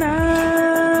 Clan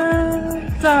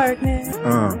of Darkness.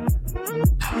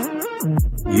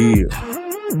 Yeah.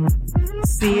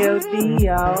 C.O.D.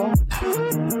 y'all.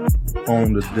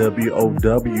 On the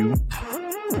WOW.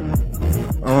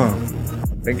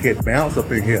 They get bounce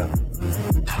up in here.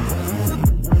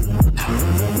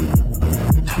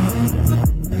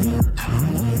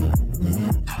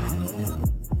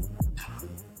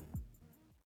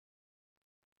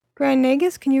 Grand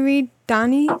Nagus, can you read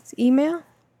Donnie's email?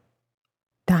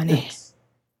 Donnie.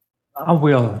 I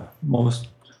will, most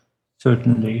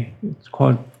certainly. It's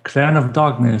called Clan of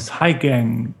Darkness. Hi,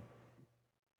 gang.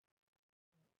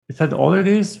 Is that all it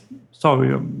is?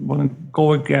 Sorry, I want to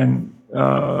go again.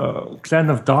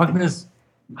 Clan of Darkness.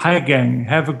 Hi, gang.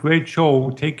 Have a great show.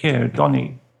 Take care,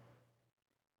 Donnie.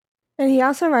 And he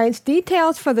also writes,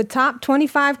 details for the top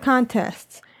 25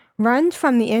 contests. Runs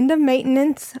from the end of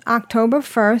maintenance, October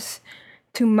 1st,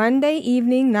 to Monday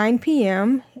evening, 9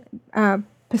 p.m.,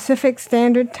 Pacific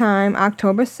Standard Time,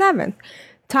 October 7th.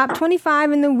 Top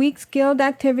 25 in the week's guild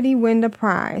activity win the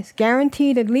prize.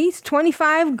 Guaranteed at least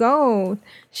 25 gold.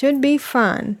 Should be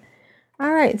fun.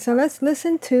 All right, so let's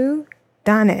listen to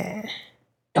Donnie.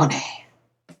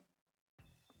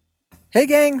 Hey,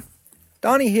 gang.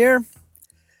 Donnie here.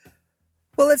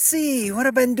 Well, let's see. What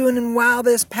have I been doing in WoW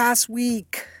this past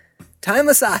week?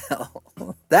 Timeless Isle.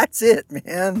 That's it,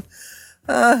 man.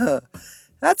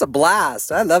 That's a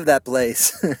blast. I love that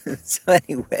place. So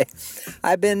anyway,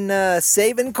 I've been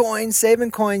saving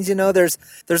coins. You know, there's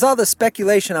all the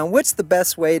speculation on what's the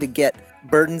best way to get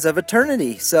Burdens of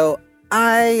Eternity. So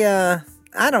I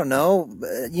don't know.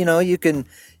 You know, you can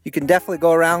definitely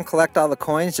go around, collect all the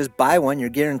coins, just buy one. You're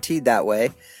guaranteed that way.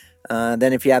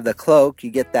 Then if you have the cloak, you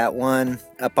get that one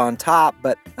up on top.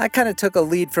 But I kind of took a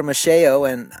lead from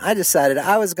Asheo, and I decided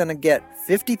I was going to get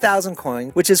 50,000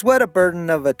 coins, which is what a Burden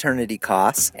of Eternity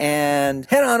costs, and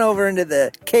head on over into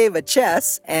the Cave of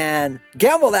Chess and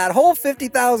gamble that whole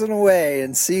 50,000 away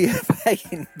and see if I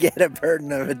can get a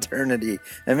Burden of Eternity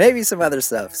and maybe some other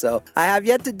stuff. So I have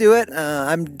yet to do it.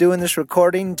 I'm doing this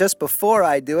recording just before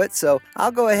I do it, so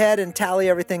I'll go ahead and tally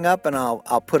everything up, and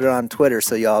I'll put it on Twitter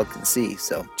so y'all can see.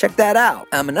 So check that out.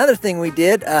 Another thing we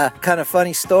did, kind of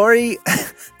funny story.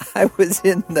 I was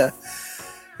in the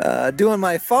doing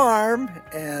my farm,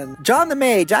 and John the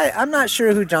Mage, I'm not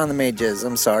sure who John the Mage is,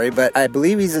 I'm sorry, but I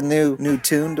believe he's a new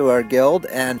tune to our guild,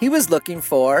 and he was looking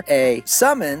for a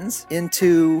summons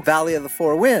into Valley of the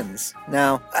Four Winds.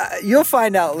 Now, you'll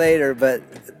find out later, but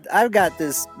I've got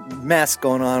this mess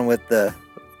going on with the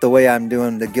way I'm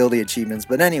doing the guildy achievements.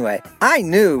 But anyway, I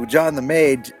knew John the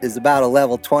Mage is about a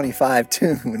level 25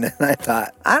 tune, and I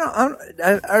thought,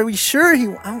 are we sure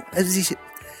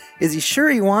is he sure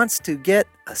he wants to get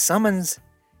a summons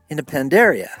into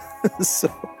Pandaria? So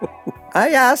I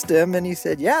asked him, and he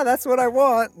said, yeah, that's what I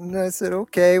want. And I said,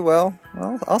 okay, well,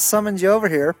 I'll summon you over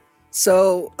here.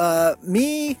 So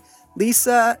me,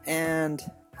 Lisa, and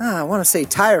I want to say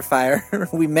Tire Fire,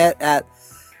 we met at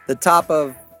the top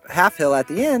of Half Hill at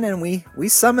the inn, and we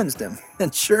summoned him.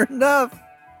 And sure enough,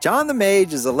 John the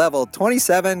Mage is a level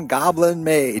 27 Goblin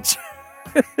Mage.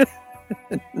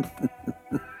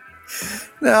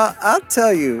 Now, I'll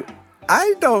tell you,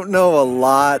 I don't know a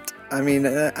lot. I mean,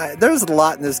 there's a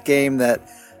lot in this game that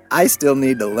I still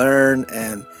need to learn,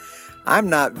 and I'm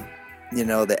not,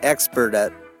 the expert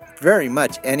at very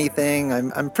much anything.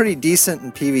 I'm pretty decent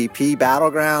in PvP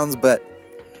battlegrounds, but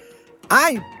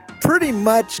I pretty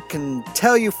much can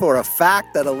tell you for a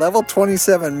fact that a level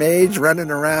 27 mage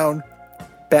running around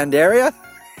Pandaria,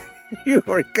 you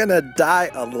are gonna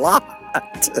die a lot.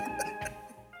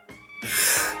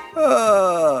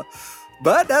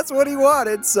 But that's what he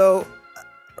wanted, so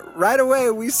right away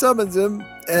we summons him,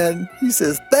 and he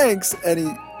says thanks,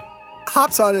 and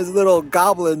hops on his little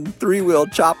goblin 3-wheel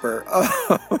chopper.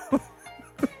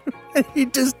 And he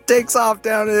just takes off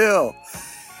down the hill.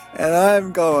 And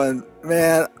I'm going,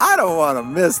 man, I don't want to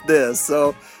miss this.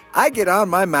 So I get on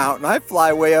my mount and I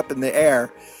fly way up in the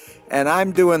air. And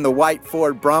I'm doing the white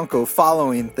Ford Bronco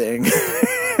following thing.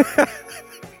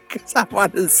 Because I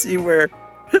wanted to see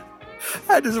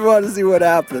I just wanted to see what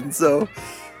happened. So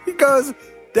he goes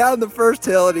down the first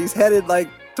hill and he's headed like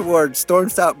towards Storm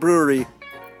Stout Brewery.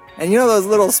 And you know those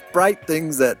little Sprite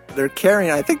things that they're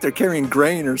carrying? I think they're carrying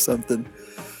grain or something.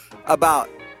 About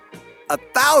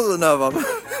 1,000 of them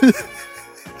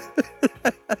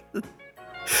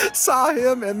saw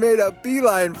him and made a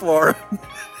beeline for him.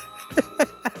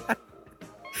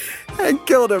 And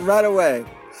killed him right away.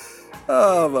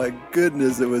 Oh my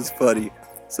goodness, it was funny.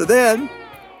 So then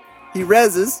he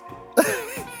reses.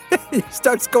 He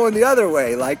starts going the other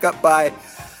way, like up by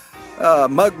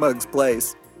Mug's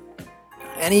place.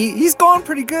 And he's going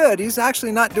pretty good. He's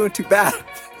actually not doing too bad.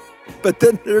 But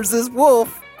then there's this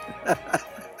wolf.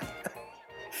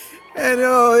 And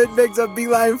it makes a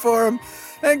beeline for him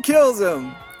and kills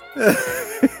him.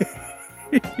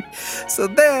 So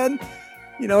then,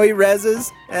 he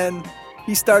reses and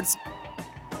he starts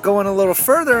going a little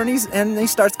further and he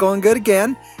starts going good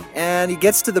again. And he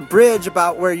gets to the bridge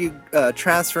about where you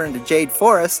transfer into Jade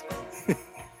Forest.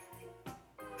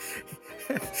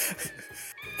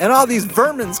 And all these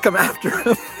vermins come after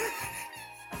him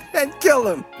and kill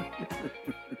him.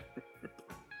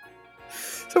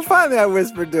 So finally I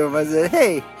whispered to him, I said,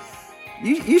 hey,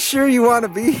 you sure you want to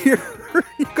be here?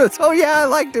 He goes, oh yeah, I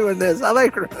like doing this. I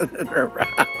like running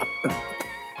around.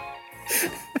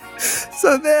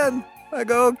 So then I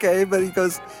go, okay, but he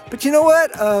goes, but you know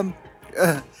what?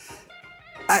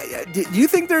 Do you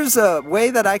think there's a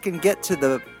way that I can get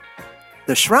to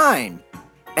the shrine?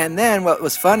 And then what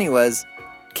was funny was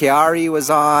Kiari was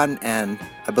on, and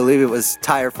I believe it was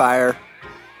Tire Fire,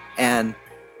 and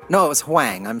no, it was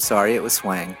Huang. I'm sorry, it was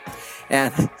Huang.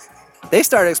 And they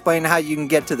started explaining how you can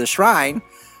get to the shrine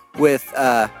with,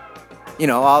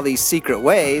 all these secret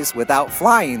ways without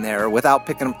flying there, or without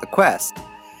picking up the quest.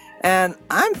 And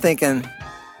I'm thinking,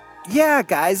 yeah,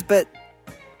 guys, but,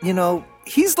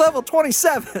 he's level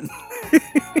 27.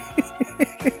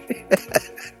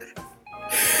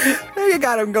 You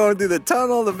got him going through the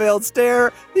tunnel, the Veiled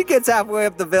Stair. He gets halfway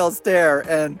up the Veiled Stair,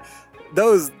 and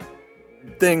those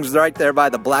things right there by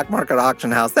the black market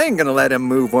auction house, they ain't gonna let him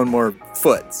move one more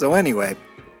foot. So anyway,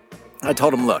 I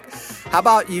told him, look, how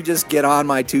about you just get on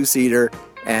my 2-seater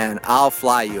and I'll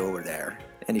fly you over there?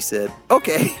 And he said,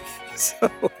 okay.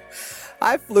 So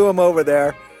I flew him over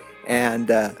there, and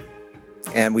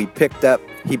we picked up,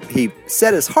 he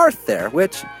set his hearth there,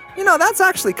 which, that's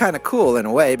actually kind of cool in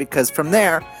a way, because from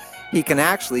there, he can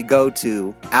actually go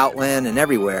to Outland and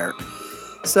everywhere.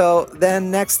 So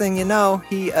then next thing you know,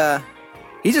 he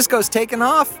just goes taking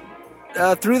off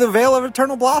through the Veil of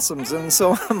Eternal Blossoms. And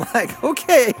so I'm like,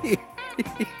 okay,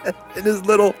 in his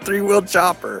little 3-wheel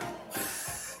chopper.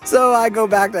 So I go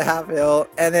back to Half Hill,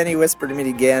 and then he whispered to me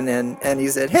again, and he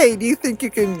said, hey, do you think you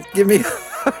can give me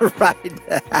a ride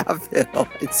to Half Hill?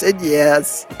 I said,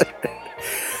 yes.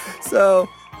 So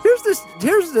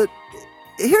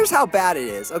here's how bad it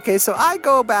is. Okay, so I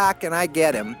go back and I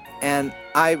get him, and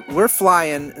we're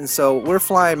flying, and so we're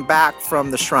flying back from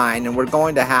the shrine, and we're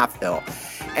going to Half Hill.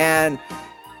 And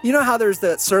you know how there's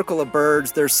that circle of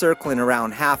birds, they're circling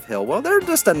around Half Hill? Well, they're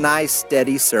just a nice,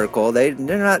 steady circle. They're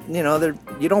not,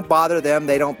 you don't bother them,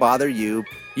 they don't bother you.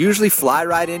 Usually fly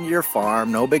right into your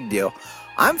farm, no big deal.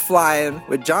 I'm flying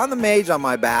with John the Mage on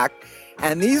my back,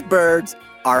 and these birds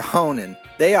are honing.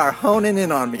 They are honing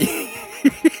in on me.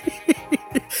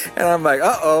 And I'm like,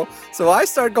 uh-oh. So I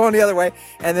start going the other way,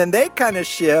 and then they kind of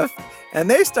shift, and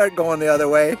they start going the other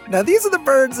way. Now, these are the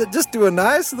birds that just do a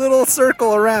nice little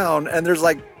circle around, and there's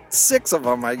like 6 of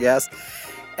them, I guess.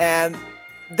 And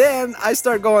then I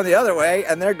start going the other way,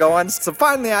 and they're going. So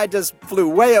finally, I just flew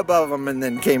way above them and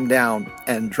then came down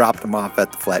and dropped them off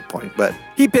at the flight point. But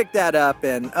he picked that up,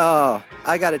 and oh,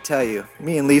 I got to tell you,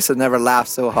 me and Lisa never laughed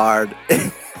so hard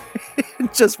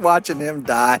just watching him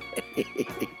die.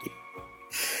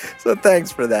 So thanks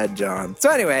for that, John.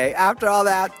 So anyway, after all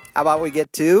that, how about we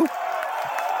get to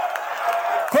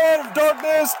Clan of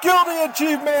Darkness Guilty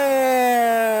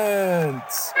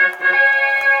Achievements!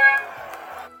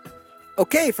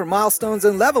 Okay, for milestones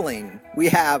and leveling, we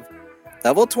have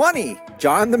level 20,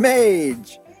 John the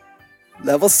Mage.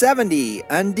 Level 70,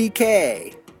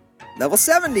 UnDK. Level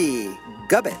 70,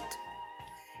 Gubbit.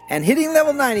 And hitting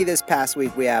level 90 this past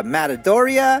week, we have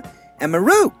Matadoria and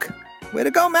Maruk. Way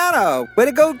to go, Mato. Way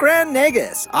to go, Grand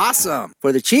Negus. Awesome.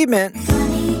 For the achievement,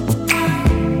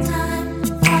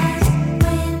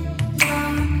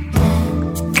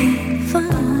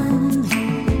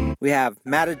 we have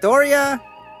Matadoria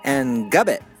and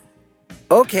Gubbit.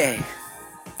 Okay,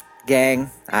 gang,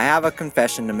 I have a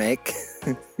confession to make.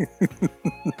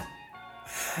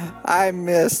 I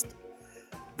missed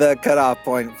the cutoff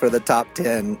point for the top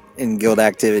 10 in guild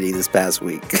activity this past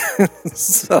week.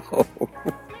 So,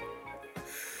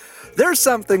 there's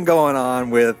something going on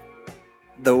with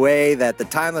the way that the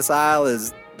Timeless Isle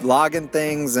is logging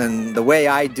things and the way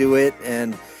I do it.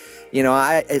 And, you know,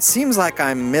 it seems like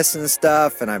I'm missing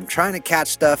stuff and I'm trying to catch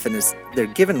stuff, and they're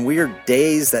giving weird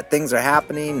days that things are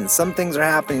happening, and some things are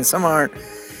happening, some aren't.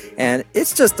 And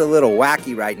it's just a little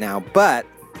wacky right now, but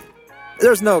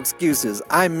there's no excuses.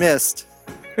 I missed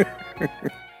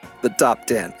the top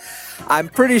 10. I'm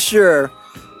pretty sure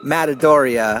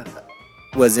Matadoria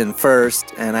was in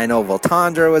first, and I know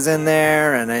Voltandra was in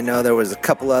there, and I know there was a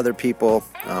couple other people,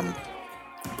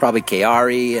 probably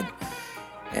Kaari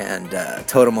and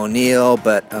Totem O'Neill,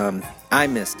 but I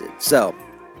missed it. So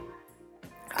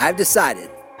I've decided,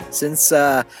 since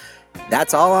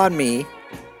that's all on me,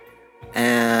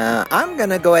 I'm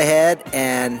gonna go ahead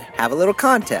and have a little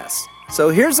contest. So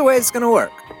here's the way it's gonna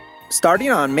work.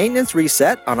 Starting on maintenance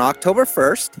reset on October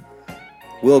 1st,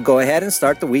 we'll go ahead and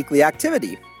start the weekly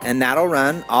activity, and that'll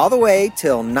run all the way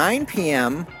till 9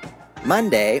 p.m.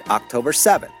 Monday, October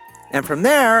 7th. And from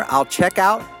there, I'll check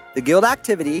out the guild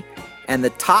activity, and the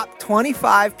top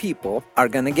 25 people are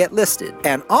going to get listed.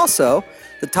 And also,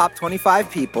 the top 25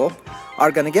 people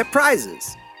are going to get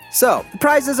prizes. So, the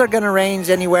prizes are going to range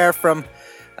anywhere from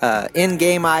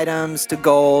in-game items to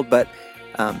gold, but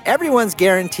everyone's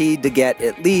guaranteed to get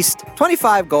at least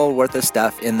 25 gold worth of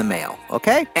stuff in the mail,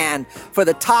 okay? And for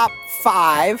the top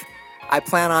 5, I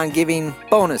plan on giving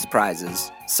bonus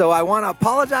prizes. So I want to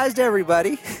apologize to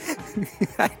everybody.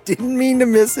 I didn't mean to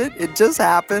miss it. It just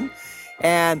happened.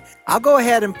 And I'll go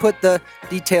ahead and put the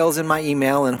details in my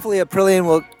email, and hopefully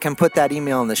Aprillian can put that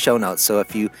email in the show notes. So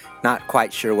if you're not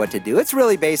quite sure what to do, it's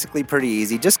really basically pretty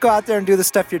easy. Just go out there and do the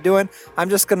stuff you're doing. I'm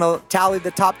just going to tally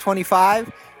the top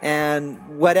 25, and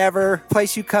whatever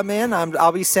place you come in,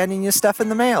 I'll be sending you stuff in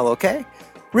the mail, okay?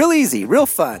 Real easy, real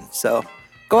fun. So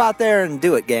go out there and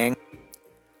do it, gang.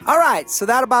 All right, so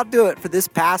that about do it for this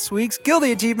past week's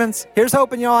Guildy Achievements. Here's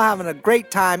hoping y'all having a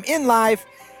great time in life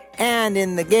and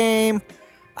in the game.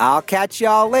 I'll catch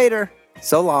y'all later.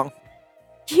 So long.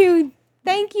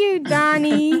 Thank you,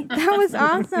 Donnie. That was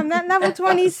awesome. That level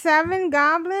 27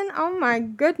 goblin. Oh my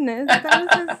goodness. That was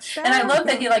just and I love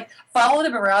that he followed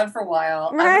him around for a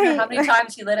while. Right. I wonder how many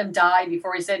times he let him die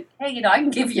before he said, "Hey, I can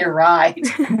give you a ride."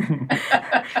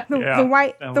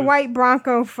 The white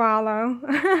Bronco follow.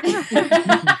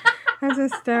 That's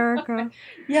hysterical.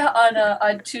 Yeah,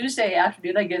 on Tuesday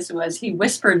afternoon, I guess it was, he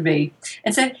whispered me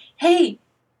and said, "Hey,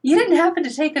 you didn't happen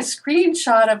to take a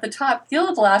screenshot of the top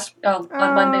guild last on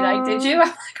Monday night, did you?" I'm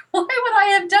like, why would I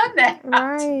have done that?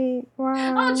 Right.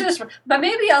 Wow. But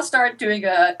maybe I'll start doing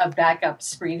a backup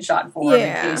screenshot for him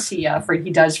in case he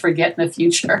does forget in the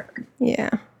future.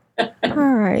 Yeah. All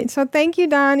right. So thank you,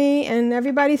 Donnie, and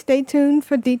everybody stay tuned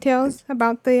for details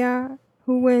about the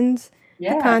who wins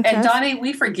the contest. And Donnie,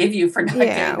 we forgive you for not getting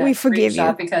that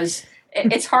screenshot because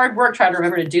it's hard work trying to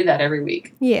remember to do that every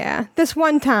week. Yeah. This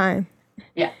one time.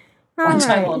 Yeah. One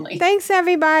time only. Thanks,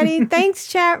 everybody. Thanks,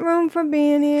 chat room, for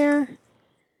being here.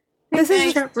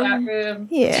 Thanks, chat room.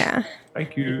 Yeah.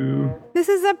 Thank you. This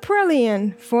is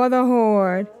Aprillian for the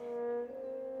Horde.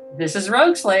 This is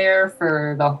Rogue Slayer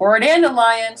for the Horde and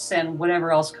Alliance and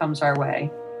whatever else comes our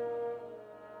way.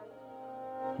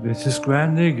 This is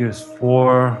Grandigus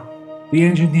for the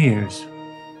Engineers.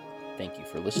 Thank you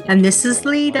for listening. And this is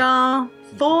Lita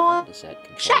for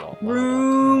chat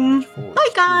room. Bye,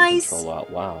 guys.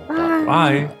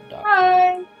 Bye.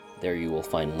 Bye. There you will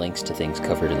find links to things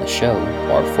covered in the show,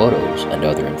 our photos, and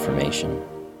other information.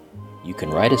 You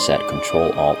can write us at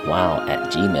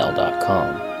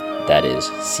controlalt@gmail.com. That is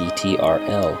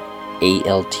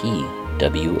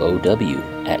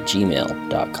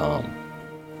CTRLALTWOW@gmail.com.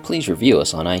 Please review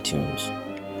us on iTunes.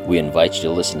 We invite you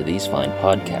to listen to these fine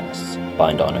podcasts.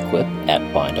 Bind on Equip at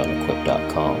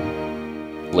bindonequip.com.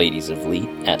 Ladies of Leet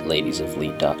at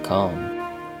ladiesofleet.com.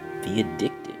 The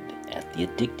Addicted at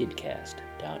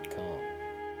theaddictedcast.com.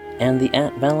 And the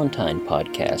At Valentine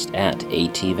podcast at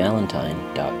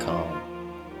atvalentine.com.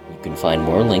 You can find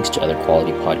more links to other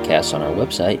quality podcasts on our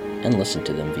website and listen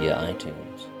to them via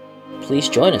iTunes. Please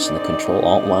join us in the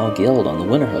Control-Alt-WoW Guild on the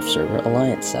Winterhoof server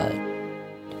Alliance side.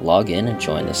 Log in and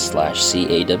join the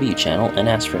 /CAW channel and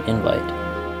ask for an invite.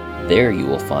 There you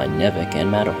will find Nevik and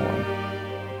Matterhorn.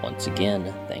 Once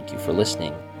again, thank you for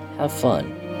listening. Have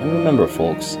fun, and remember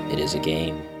folks, it is a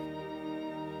game.